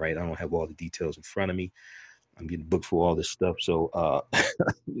Detroit. All right. I don't have all the details in front of me. I'm getting booked for all this stuff. So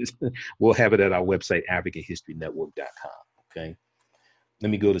we'll have it at our website, AfricanHistoryNetwork.com. Okay. Let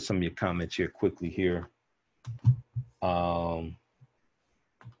me go to some of your comments here quickly here.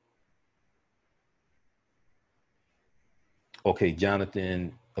 Okay,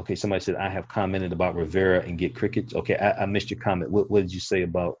 Jonathan. Okay, somebody said, I have commented about Rivera and get crickets. Okay, I missed your comment. What did you say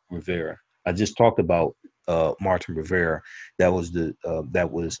about Rivera? I just talked about Martin Rivera. That was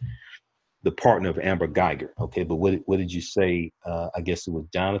the partner of Amber Guyger. Okay, but what did you say? I guess it was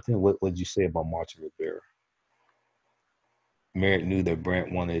Jonathan. What did you say about Martin Rivera? Merritt knew that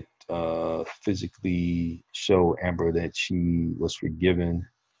Brandt wanted physically show Amber that she was forgiven.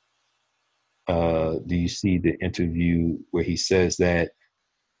 Do you see the interview where he says that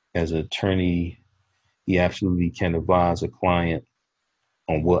as an attorney, he absolutely can advise a client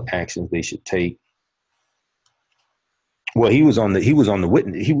on what actions they should take? Well, he was on the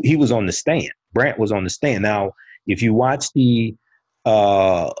witness. He was on the stand. Brandt was on the stand. Now, if you watch the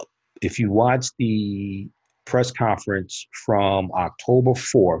press conference from October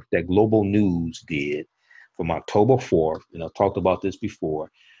 4th that Global News did from October 4th, and I've talked about this before,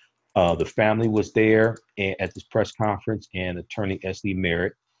 the family was there at this press conference, and attorney Esley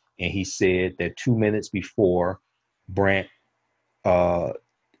Merritt, and he said that 2 minutes before Brant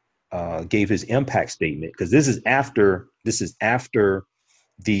gave his impact statement, because this is after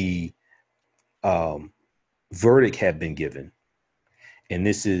the verdict had been given, and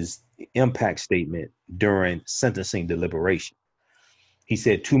this is the impact statement during sentencing deliberation. He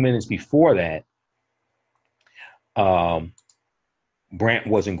said 2 minutes before that, Brant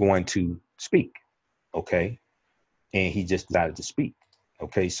wasn't going to speak, okay, and he just decided to speak,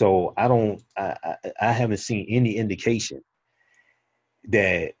 okay. So I haven't seen any indication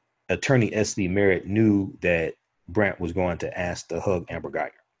that Attorney S.D. Merritt knew that Brant was going to ask to hug Amber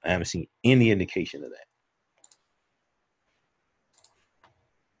Guyger. I haven't seen any indication of that.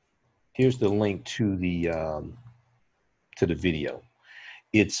 Here's the link to the video.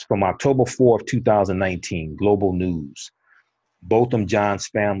 It's from October 4th, 2019, Global News. Botham John's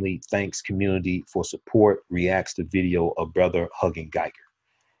family thanks community for support, reacts to video of brother hugging Guyger.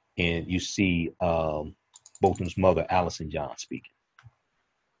 And you see Botham's mother, Allison John, speaking.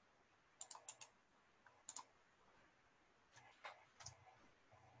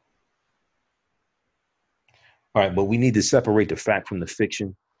 All right, but we need to separate the fact from the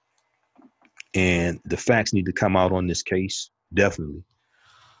fiction. And the facts need to come out on this case, definitely.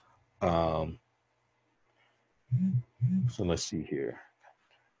 So let's see here.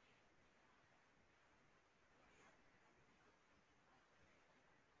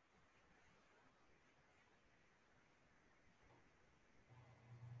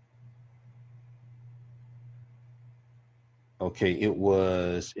 Okay, it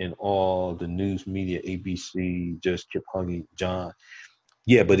was in all the news media, ABC just kept hugging John.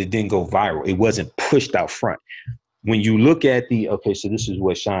 Yeah, but it didn't go viral. It wasn't pushed out front. When you look at okay, so this is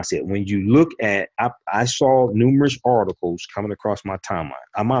what Sean said. When you look at, I saw numerous articles coming across my timeline.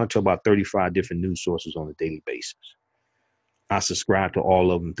 I monitor about 35 different news sources on a daily basis. I subscribe to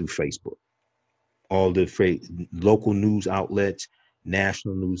all of them through Facebook. All the local news outlets,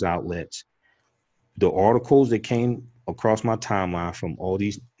 national news outlets. The articles that came across my timeline from all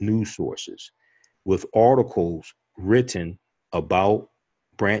these news sources with articles written about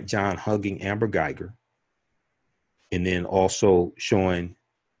Brant John hugging Amber Guyger, and then also showing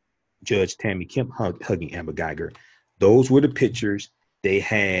Judge Tammy Kemp hugging Amber Guyger. Those were the pictures they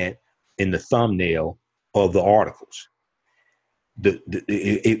had in the thumbnail of the articles.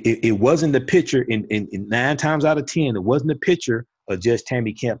 It wasn't the picture in 9 times out of 10. It wasn't a picture of Judge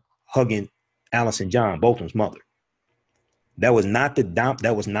Tammy Kemp hugging Allison John, Botham's mother. That was not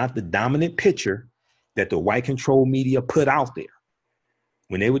the dominant picture that the white control media put out there.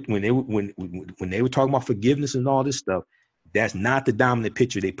 When they were talking about forgiveness and all this stuff, that's not the dominant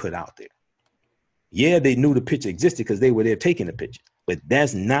picture they put out there. Yeah, they knew the picture existed because they were there taking the picture, but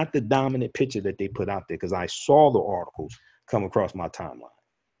that's not the dominant picture that they put out there, because I saw the articles come across my timeline.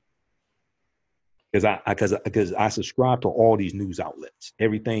 Because I subscribe to all these news outlets,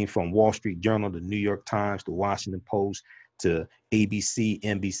 everything from Wall Street Journal, the New York Times, the Washington Post, to ABC,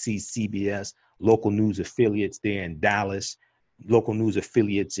 NBC, CBS, local news affiliates there in Dallas, local news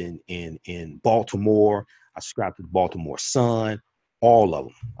affiliates in Baltimore. I subscribe to the Baltimore Sun, all of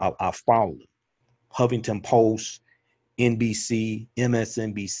them. I follow them. Huffington Post, NBC,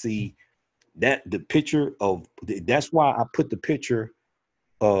 MSNBC. That's why I put the picture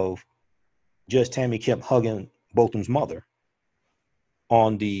of Judge Tammy Kemp hugging Botham's mother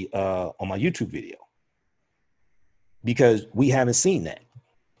on my YouTube video, because we haven't seen that.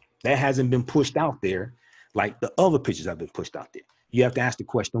 That hasn't been pushed out there like the other pictures have been pushed out there. You have to ask the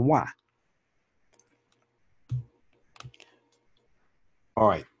question, why? All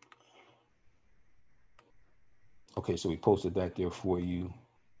right. Okay, so we posted that there for you.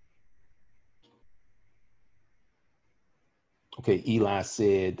 Okay, Eli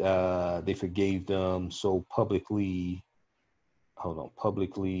said they forgave them so publicly. Hold on,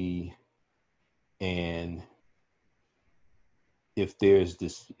 publicly, and if there's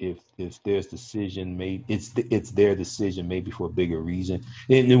decision made, it's their decision, maybe for a bigger reason.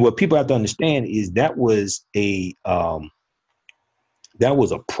 And what people have to understand is that was a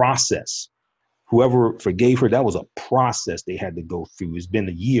process. Whoever forgave her, that was a process they had to go through. It's been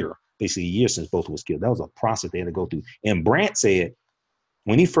basically a year since Botham was killed. That was a process they had to go through. And Brant said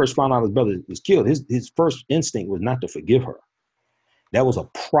when he first found out his brother was killed, his first instinct was not to forgive her. That was a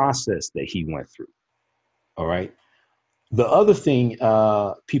process that he went through. All right. The other thing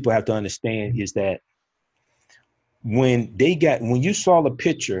people have to understand is that when you saw the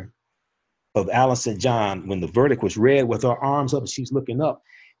picture of Allison John, when the verdict was read with her arms up and she's looking up,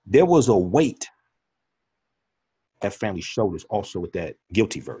 there was a weight that family's shoulders also with that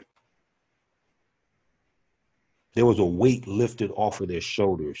guilty verdict. There was a weight lifted off of their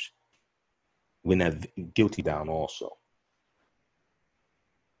shoulders when that guilty down also.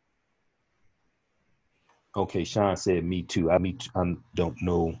 Okay, Sean said me too. I don't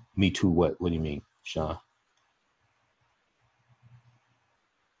know. Me too what? What do you mean, Sean?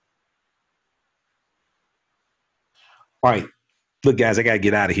 All right. Look, guys, I gotta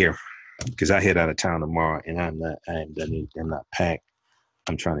get out of here because I head out of town tomorrow and I'm not packed.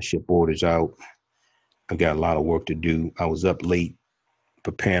 I'm trying to ship orders out. I've got a lot of work to do. I was up late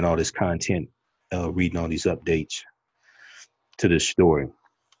preparing all this content, reading all these updates to this story.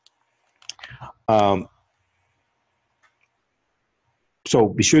 Um, so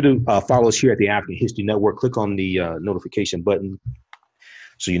be sure to follow us here at the African History Network. Click on the notification button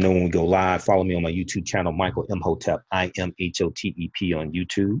so you know when we go live. Follow me on my YouTube channel, Michael Imhotep, Imhotep on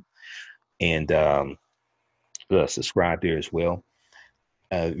YouTube. And subscribe there as well.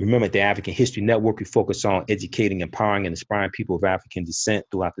 Remember, at the African History Network, we focus on educating, empowering, and inspiring people of African descent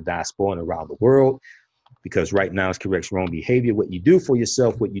throughout the diaspora and around the world. Because right now, it's corrects wrong behavior. What you do for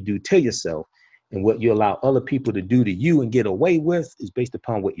yourself, what you do to yourself, and what you allow other people to do to you and get away with is based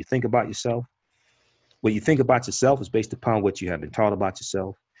upon what you think about yourself. What you think about yourself is based upon what you have been taught about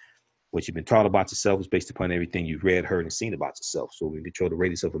yourself. What you've been taught about yourself is based upon everything you've read, heard, and seen about yourself. So when you control the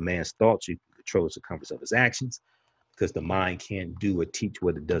radius of a man's thoughts, you control the circumference of his actions. Because the mind can't do or teach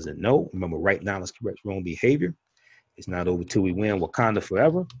what it doesn't know. Remember, right knowledge corrects wrong behavior. It's not over till we win. Wakanda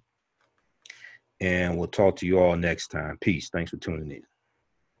forever. And we'll talk to you all next time. Peace. Thanks for tuning in.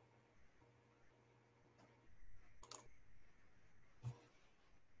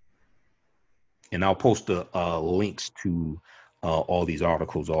 And I'll post the links to all these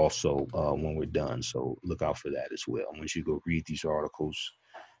articles also when we're done. So look out for that as well. Once you go read these articles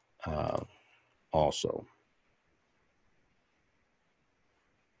also.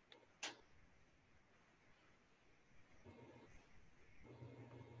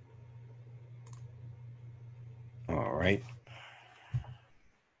 All right.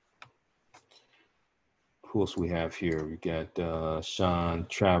 Who else we have here? We got Sean,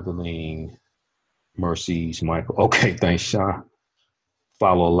 Traveling, Mercies, Michael. Okay, thanks, Sean.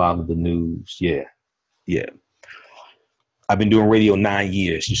 Follow a lot of the news. Yeah, yeah. I've been doing radio 9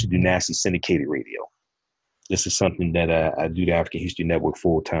 years. Used to do nationally syndicated radio. This is something that I do the African History Network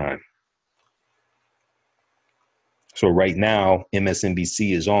full time. So right now,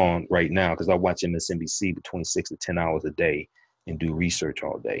 MSNBC is on right now because I watch MSNBC between 6 to 10 hours a day and do research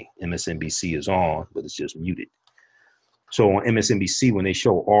all day. MSNBC is on, but it's just muted. So on MSNBC, when they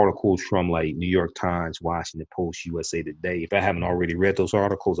show articles from like New York Times, Washington Post, USA Today, if I haven't already read those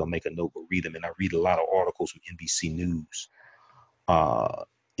articles, I'll make a note to read them. And I read a lot of articles from NBC News,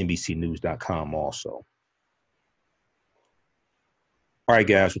 NBCnews.com also. All right,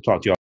 guys, we'll talk to y'all.